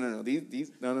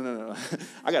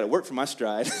 I got to work for my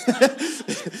stride.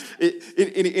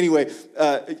 Anyway,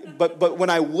 but when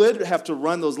I would have to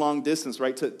run those long distance,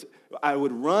 right, I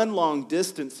would run long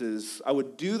distances. I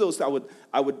would do those. I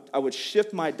would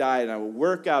shift my diet. And I would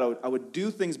work out. I would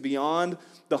do things beyond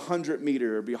the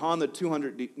 100-meter or beyond the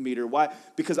 200-meter. Why?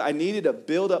 Because I needed to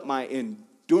build up my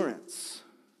endurance,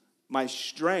 my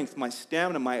strength, my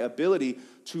stamina, my ability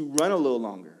to run a little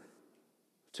longer,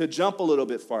 to jump a little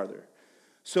bit farther.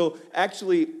 So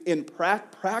actually, in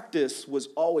practice was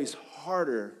always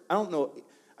harder. I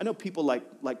know people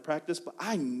like practice, but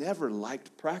I never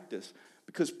liked practice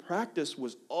because practice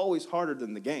was always harder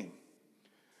than the game.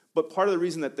 But part of the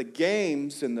reason that the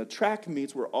games and the track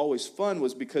meets were always fun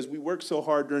was because we worked so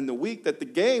hard during the week that the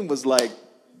game was like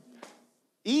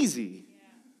easy. Yeah.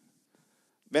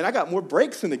 Man, I got more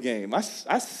breaks in the game. I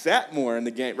sat more in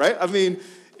the game, right? I mean,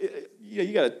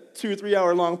 you got a 2 or 3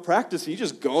 hour long practice, and you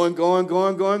just going.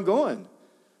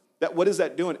 What is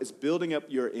that doing? It's building up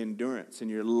your endurance, and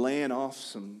you're laying off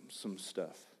some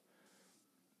stuff.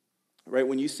 Right?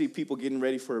 When you see people getting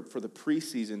ready for the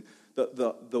preseason,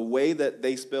 the way that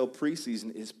they spell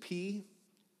preseason is P-A-I-N,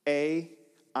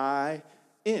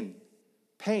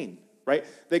 pain, right?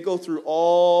 They go through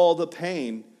all the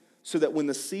pain so that when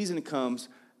the season comes,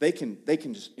 they can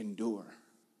just endure.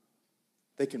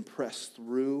 They can press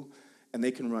through, and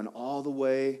they can run all the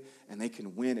way, and they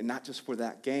can win, and not just for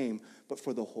that game, but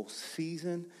for the whole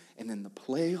season, and then the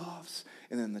playoffs,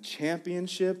 and then the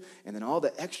championship, and then all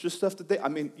the extra stuff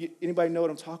anybody know what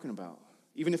I'm talking about?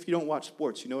 Even if you don't watch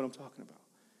sports, you know what I'm talking about.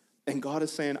 And God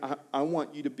is saying, I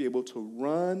want you to be able to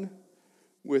run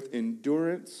with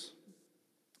endurance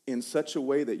in such a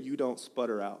way that you don't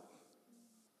sputter out.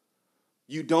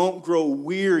 You don't grow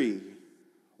weary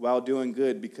while doing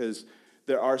good, because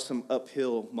there are some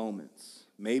uphill moments.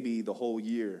 Maybe the whole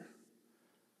year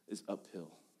is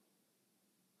uphill.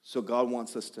 So God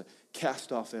wants us to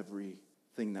cast off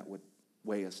everything that would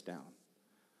weigh us down,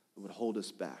 that would hold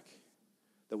us back,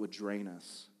 that would drain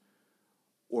us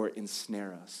or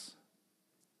ensnare us.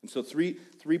 And so three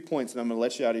points, and I'm going to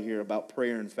let you out of here, about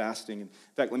prayer and fasting. In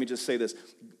fact, let me just say this.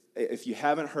 If you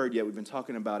haven't heard yet, we've been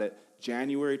talking about it.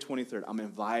 January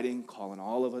 23rd, calling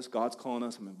all of us. God's calling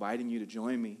us. I'm inviting you to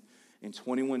join me in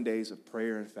 21 days of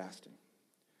prayer and fasting.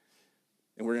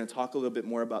 And we're going to talk a little bit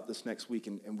more about this next week,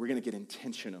 and we're going to get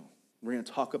intentional. We're going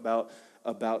to talk about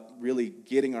really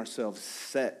getting ourselves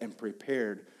set and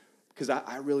prepared, because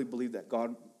I really believe that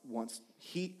God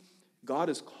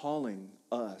is calling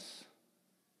us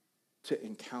to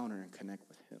encounter and connect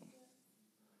with Him.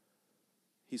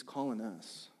 He's calling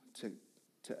us to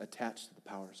attach to the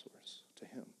power source, to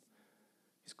Him.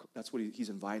 That's what He's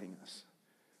inviting us.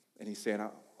 And He's saying,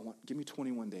 give me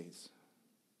 21 days.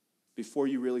 before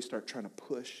you really start trying to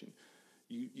push. And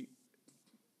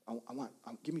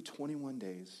give me 21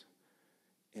 days,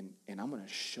 and I'm going to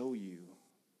show you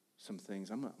some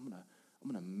things. I'm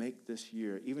going to make this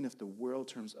year, even if the world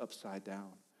turns upside down,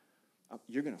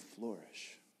 you're going to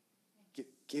flourish.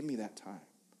 Give me that time.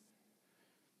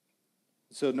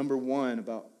 So number one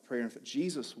about prayer and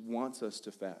Jesus wants us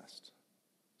to fast.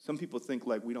 Some people think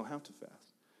like we don't have to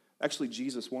fast. Actually,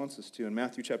 Jesus wants us to. In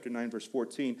Matthew chapter 9, verse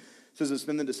 14, it says this,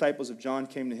 then the disciples of John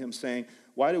came to him saying,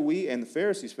 why do we and the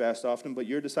Pharisees fast often, but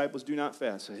your disciples do not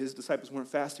fast? So his disciples weren't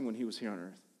fasting when he was here on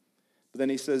earth. But then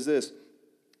he says this,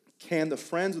 can the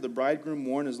friends of the bridegroom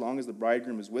mourn as long as the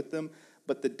bridegroom is with them?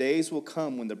 But the days will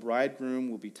come when the bridegroom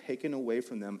will be taken away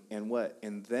from them, and what?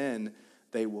 And then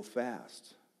they will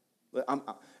fast.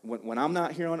 When I'm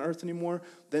not here on earth anymore,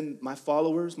 then my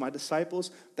followers, my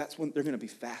disciples, that's when they're going to be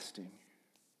fasting.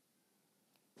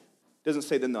 It doesn't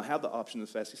say then they'll have the option to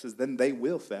fast. He says then they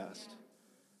will fast.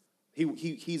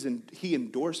 He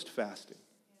endorsed fasting.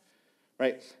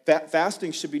 Right?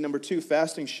 Fasting should be number two.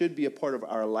 Fasting should be a part of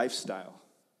our lifestyle.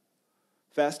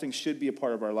 Fasting should be a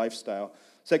part of our lifestyle.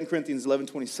 2 Corinthians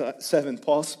 11:27,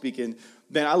 Paul speaking.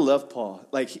 Man, I love Paul.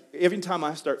 Like every time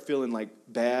I start feeling like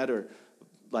bad or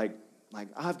like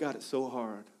I've got it so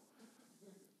hard,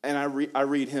 and I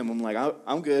read him, I'm like,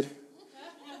 I'm good.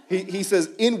 He says,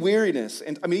 in weariness,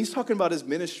 and I mean, he's talking about his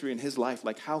ministry and his life,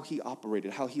 like how he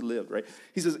operated, how he lived, right?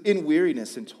 He says, in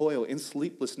weariness and toil, in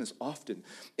sleeplessness often,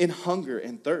 in hunger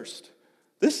and thirst.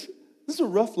 This is a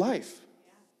rough life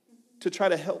to try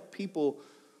to help people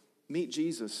meet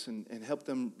Jesus and help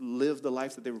them live the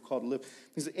life that they were called to live.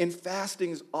 He says, in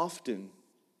fastings often,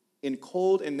 in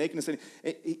cold and nakedness. And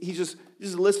he just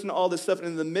listened to all this stuff. And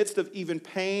in the midst of even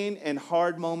pain and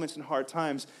hard moments and hard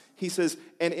times, he says,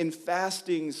 and in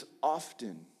fastings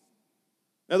often.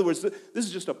 In other words, this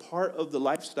is just a part of the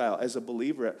lifestyle as a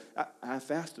believer. I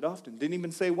fasted often. Didn't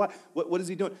even say why. What is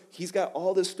he doing? He's got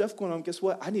all this stuff going on. Guess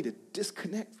what? I need to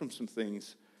disconnect from some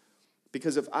things.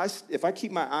 Because if I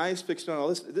keep my eyes fixed on all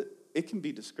this, it can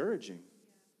be discouraging.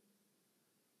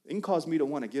 It can cause me to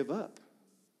want to give up.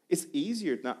 It's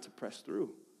easier not to press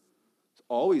through. It's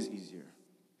always easier.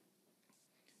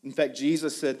 In fact,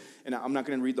 Jesus said, and I'm not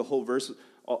going to read the whole verse,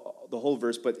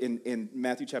 but in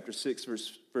Matthew chapter 6,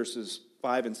 verses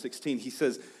 5 and 16, he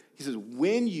says,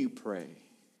 when you pray,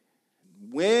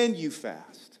 when you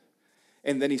fast,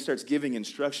 and then he starts giving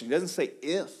instruction. He doesn't say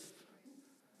if.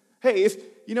 Hey,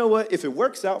 you know what? If it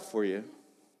works out for you,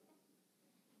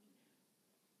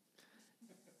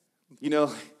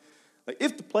 like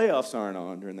if the playoffs aren't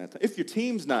on during that time, if your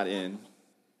team's not in,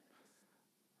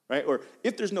 right? Or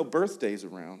if there's no birthdays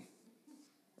around,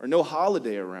 or no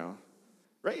holiday around,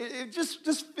 right? It just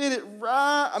fit it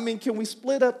right. I mean, can we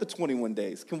split up the 21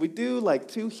 days? Can we do like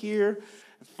 2 here,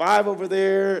 5 over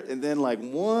there, and then like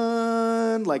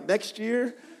 1 like next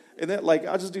year? And then like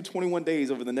I'll just do 21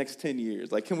 days over the next 10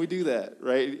 years. Like, can we do that,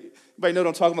 right? Anybody know what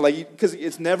I'm talking about? Like, because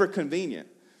it's never convenient.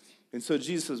 And so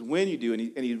Jesus says, when you do, and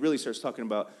he really starts talking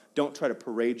about, don't try to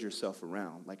parade yourself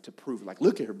around, like to prove, like,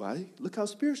 look, everybody, look how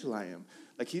spiritual I am.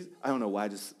 Like I don't know why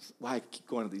I keep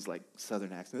going to these like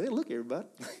Southern accents. Hey, look, everybody.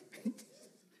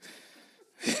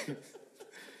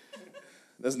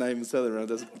 That's not even Southern.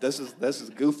 That's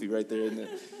just goofy right there, isn't it?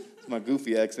 It's my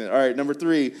goofy accent. All right, number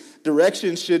 3,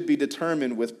 direction should be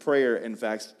determined with prayer and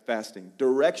fasting.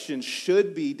 Direction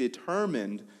should be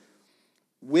determined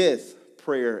with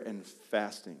prayer and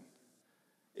fasting.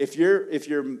 If you're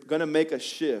going to make a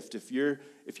shift, if you're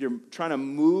trying to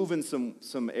move in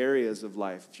some areas of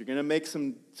life, if you're going to make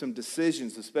some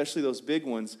decisions, especially those big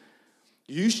ones,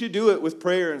 you should do it with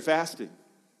prayer and fasting.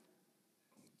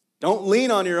 Don't lean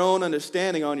on your own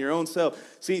understanding, on your own self.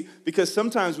 See, because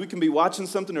sometimes we can be watching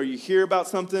something, or you hear about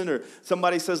something, or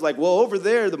somebody says like, well, over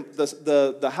there,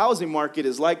 the housing market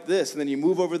is like this, and then you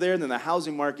move over there, and then the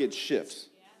housing market shifts.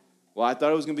 Yeah. Well, I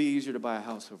thought it was going to be easier to buy a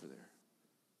house over there.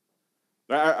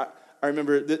 I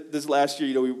remember this last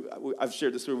year, I've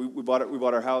shared this story. We bought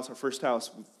our house, our first house.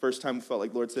 First time we felt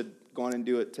like Lord said, go on and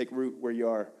do it. Take root where you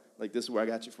are. Like, this is where I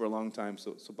got you for a long time,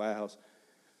 so buy a house.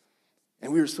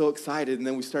 And we were so excited, and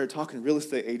then we started talking to real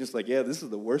estate agents, like, yeah, this is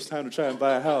the worst time to try and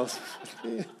buy a house.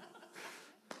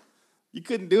 You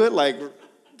couldn't do it? Like,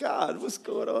 God, what's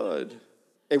going on?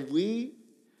 And we,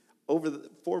 over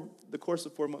the course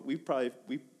of 4 months, we probably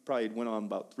went on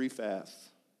about 3 fasts.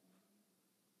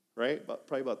 Right?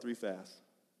 Probably about 3 fasts.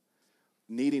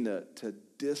 Needing to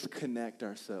disconnect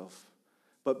ourselves.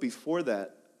 But before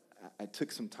that, I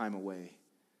took some time away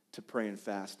to pray and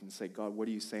fast and say, God, what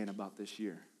are you saying about this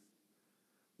year?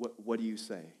 What do you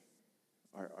say?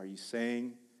 Are you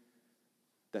saying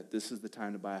that this is the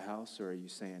time to buy a house, or are you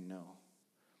saying no?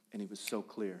 And he was so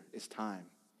clear. It's time.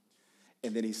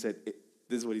 And then he said,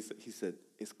 this is what he said. He said,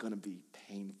 it's going to be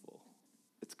painful.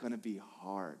 It's going to be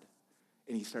hard.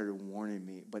 And he started warning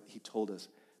me. But he told us,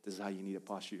 this is how you need to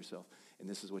posture yourself. And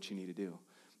this is what you need to do.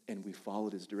 And we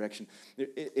followed his direction.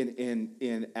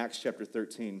 In Acts chapter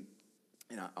 13,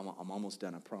 and I'm almost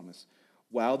done, I promise.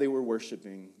 While they were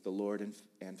worshiping the Lord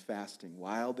and fasting,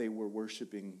 while they were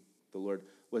worshiping the Lord,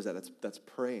 what is that? That's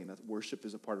praying. That worship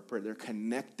is a part of prayer. They're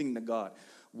connecting to God.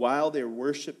 While they're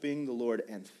worshiping the Lord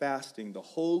and fasting, the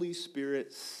Holy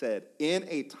Spirit said, in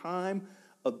a time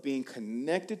of being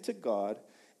connected to God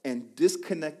and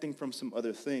disconnecting from some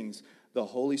other things, the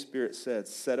Holy Spirit said,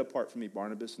 set apart for me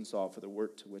Barnabas and Saul for the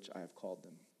work to which I have called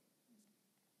them.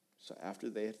 So after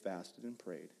they had fasted and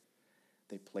prayed,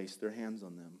 they placed their hands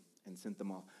on them and sent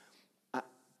them off.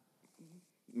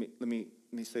 Let me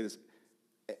say this.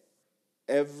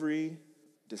 Every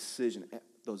decision,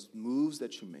 those moves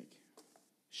that you make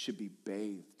should be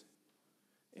bathed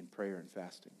in prayer and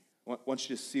fasting. I want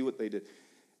you to see what they did.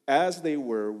 As they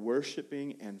were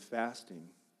worshiping and fasting,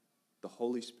 the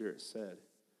Holy Spirit said,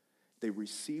 they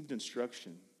received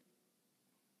instruction,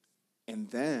 and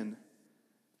then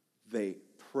they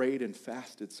prayed and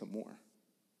fasted some more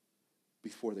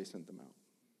before they sent them out.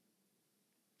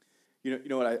 You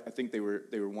know what I think they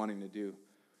were wanting to do?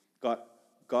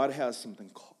 God has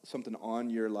something on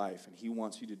your life, and he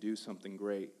wants you to do something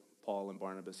great, Paul and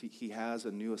Barnabas. He has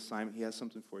a new assignment. He has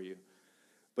something for you.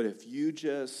 But if you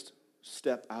just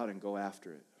step out and go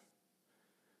after it,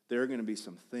 there are going to be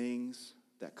some things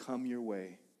that come your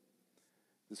way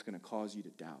that's going to cause you to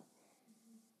doubt.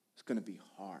 It's going to be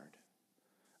hard.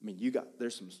 I mean,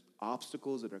 there's some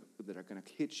obstacles that are going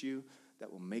to hit you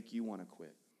that will make you want to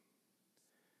quit.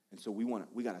 And so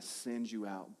we got to send you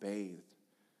out bathed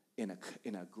in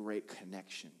a great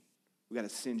connection. We got to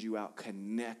send you out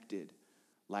connected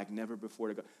like never before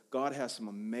to God. God has some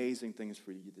amazing things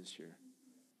for you this year.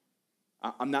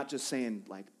 I'm not just saying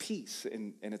like peace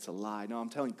and it's a lie. No, I'm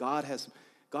telling you, God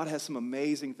has some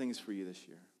amazing things for you this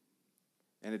year.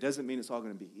 And it doesn't mean it's all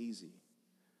going to be easy.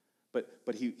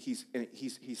 But he's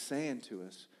saying to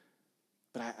us,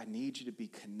 but I need you to be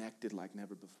connected like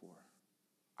never before.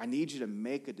 I need you to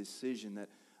make a decision that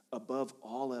above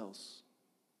all else,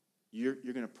 you're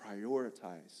going to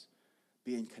prioritize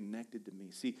being connected to me.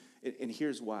 See, and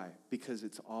here's why. Because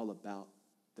it's all about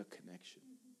the connection.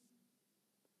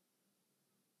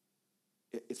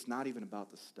 It's not even about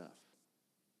the stuff.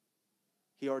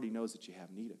 He already knows that you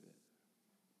have need of it.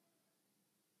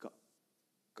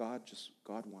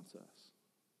 God wants us.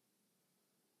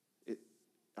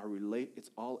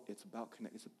 It's about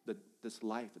connect. This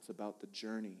life. It's about the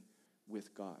journey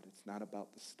with God. It's not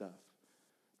about the stuff.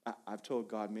 I've told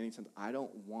God many times, I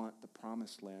don't want the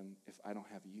promised land if I don't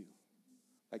have you.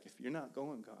 Like if you're not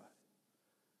going, God,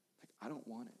 like I don't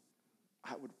want it.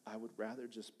 I would rather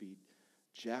just be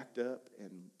jacked up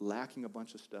and lacking a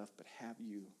bunch of stuff, but have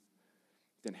you,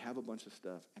 than have a bunch of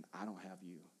stuff and I don't have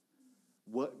you.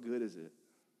 What good is it?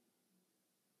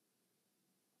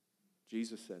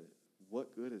 Jesus said it.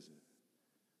 What good is it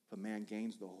if a man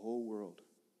gains the whole world,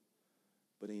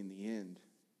 but in the end,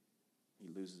 he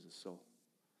loses his soul?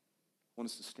 I want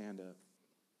us to stand up.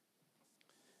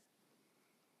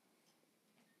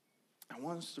 I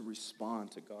want us to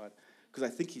respond to God because I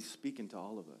think he's speaking to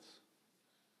all of us.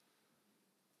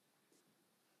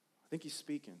 I think he's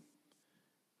speaking.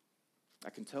 I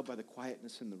can tell by the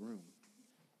quietness in the room.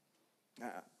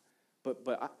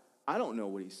 But I don't know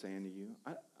what he's saying to you.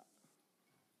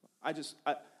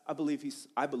 I believe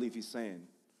he's saying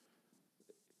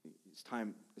it's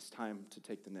time to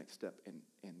take the next step and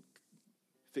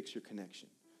fix your connection.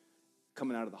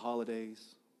 Coming out of the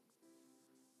holidays,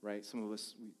 right? Some of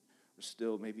us we're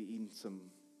still maybe eating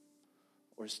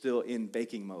or still in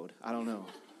baking mode. I don't know.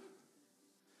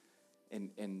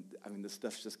 And I mean, this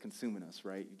stuff's just consuming us,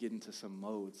 right? You get into some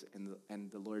modes,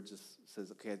 and the Lord just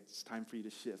says, okay, it's time for you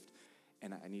to shift.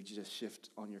 And I need you to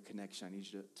shift on your connection. I need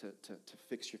you to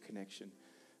fix your connection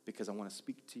because I want to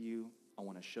speak to you. I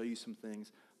want to show you some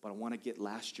things, but I want to get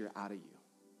last year out of you.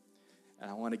 And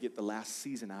I want to get the last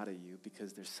season out of you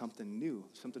because there's something new,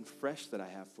 something fresh that I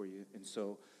have for you. And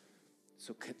so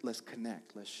let's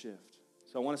connect, let's shift.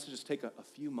 So I want us to just take a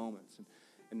few moments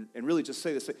and really just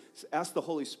say this. Ask the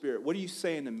Holy Spirit, what are you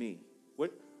saying to me?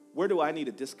 Where do I need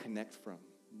to disconnect from?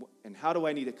 And how do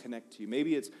I need to connect to you?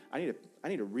 Maybe it's I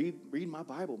need to read my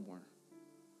Bible more.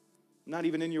 I'm not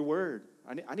even in your word.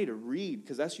 I need to read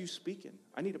because that's you speaking.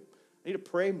 I need to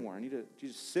pray more. I need to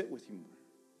just sit with you more.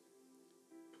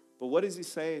 But what is he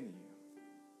saying to you?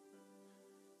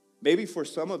 Maybe for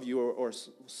some of you or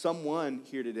someone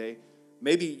here today,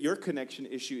 Maybe your connection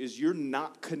issue is you're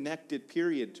not connected,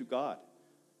 period, to God.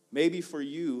 Maybe for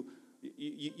you,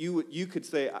 you could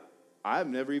say, I've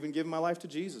never even given my life to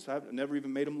Jesus. I've never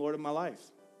even made him Lord of my life.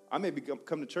 I may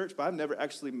come to church, but I've never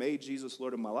actually made Jesus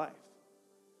Lord of my life.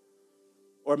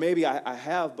 Or maybe I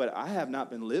have, but I have not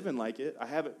been living like it. I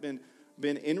haven't been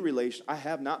in relation. I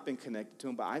have not been connected to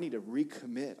him, but I need to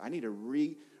recommit. I need to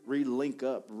re-link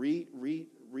up,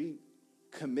 recommit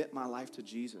my life to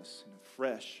Jesus and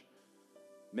fresh.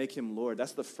 Make him Lord.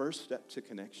 That's the first step to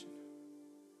connection.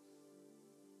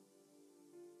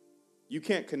 You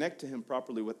can't connect to him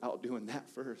properly without doing that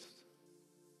first.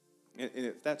 And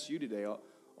if that's you today,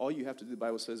 all you have to do, the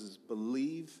Bible says, is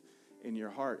believe in your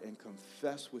heart and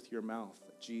confess with your mouth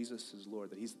that Jesus is Lord,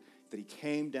 that he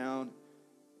came down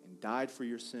and died for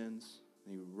your sins,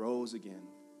 and he rose again.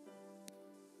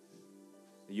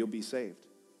 And you'll be saved.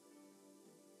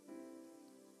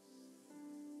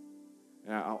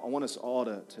 And I want us all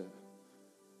to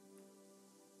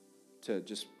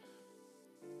just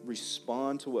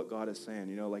respond to what God is saying.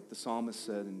 You know, like the psalmist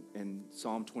said in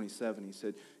Psalm 27, he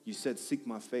said, you said, seek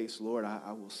my face, Lord,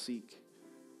 I will seek.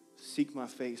 Seek my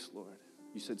face, Lord.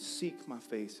 You said, seek my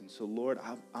face. And so, Lord,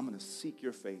 I'm going to seek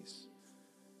your face.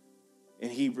 In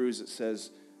Hebrews, it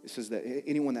says that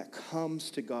anyone that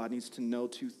comes to God needs to know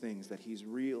two things, that he's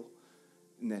real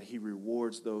and that he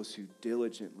rewards those who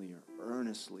diligently or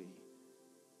earnestly or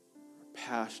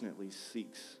passionately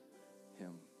seeks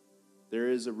him. There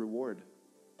is a reward.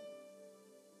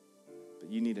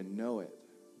 But you need to know it.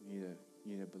 You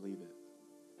need to believe it.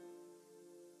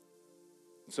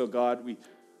 And so, God,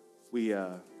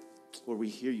 Lord, we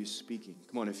hear you speaking.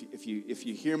 Come on, if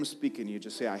you hear him speaking, you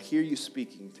just say, I hear you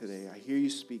speaking today. I hear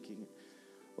you speaking.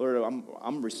 Lord,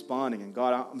 I'm responding. And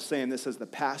God, I'm saying this as the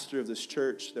pastor of this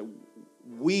church, that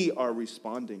we are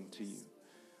responding to you.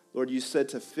 Lord, you said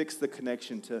to fix the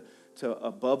connection, to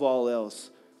above all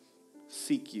else,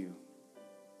 seek you.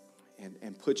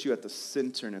 And put you at the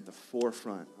center and at the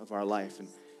forefront of our life.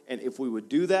 And if we would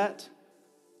do that,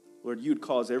 Lord, you would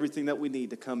cause everything that we need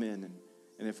to come in.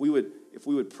 And if we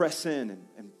would press in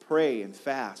and pray and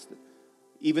fast,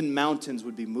 even mountains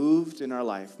would be moved in our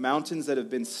life. Mountains that have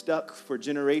been stuck for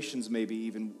generations maybe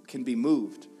even can be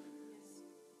moved.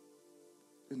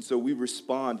 And so we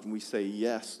respond and we say,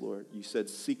 yes, Lord. You said,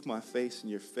 seek my face,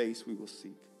 and your face we will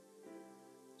seek.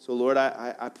 So, Lord,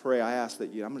 I pray, I ask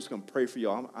that I'm just going to pray for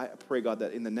you. I pray, God,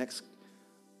 that in the next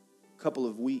couple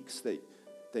of weeks that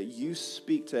you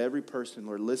speak to every person,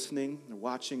 Lord, listening or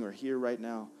watching or here right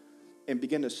now, and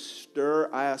begin to stir,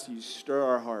 I ask you, stir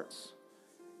our hearts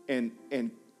and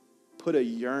put a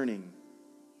yearning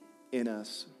in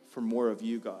us for more of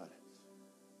you, God.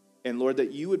 And, Lord,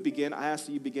 that you would begin, I ask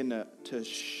that you begin to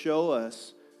show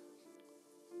us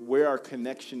where our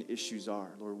connection issues are,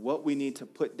 Lord, what we need to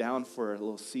put down for a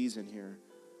little season here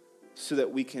so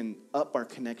that we can up our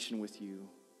connection with you.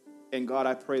 And God,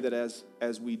 I pray that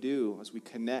as we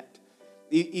connect,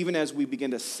 even as we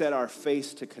begin to set our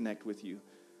face to connect with you,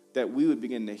 that we would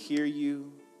begin to hear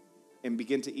you and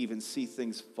begin to even see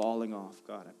things falling off,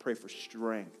 God. I pray for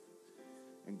strength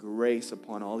and grace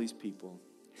upon all these people.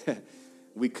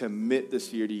 We commit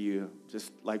this year to you,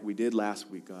 just like we did last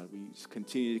week, God. We just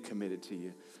continue to commit it to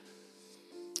you.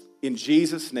 In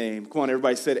Jesus' name, come on,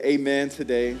 everybody said amen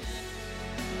today.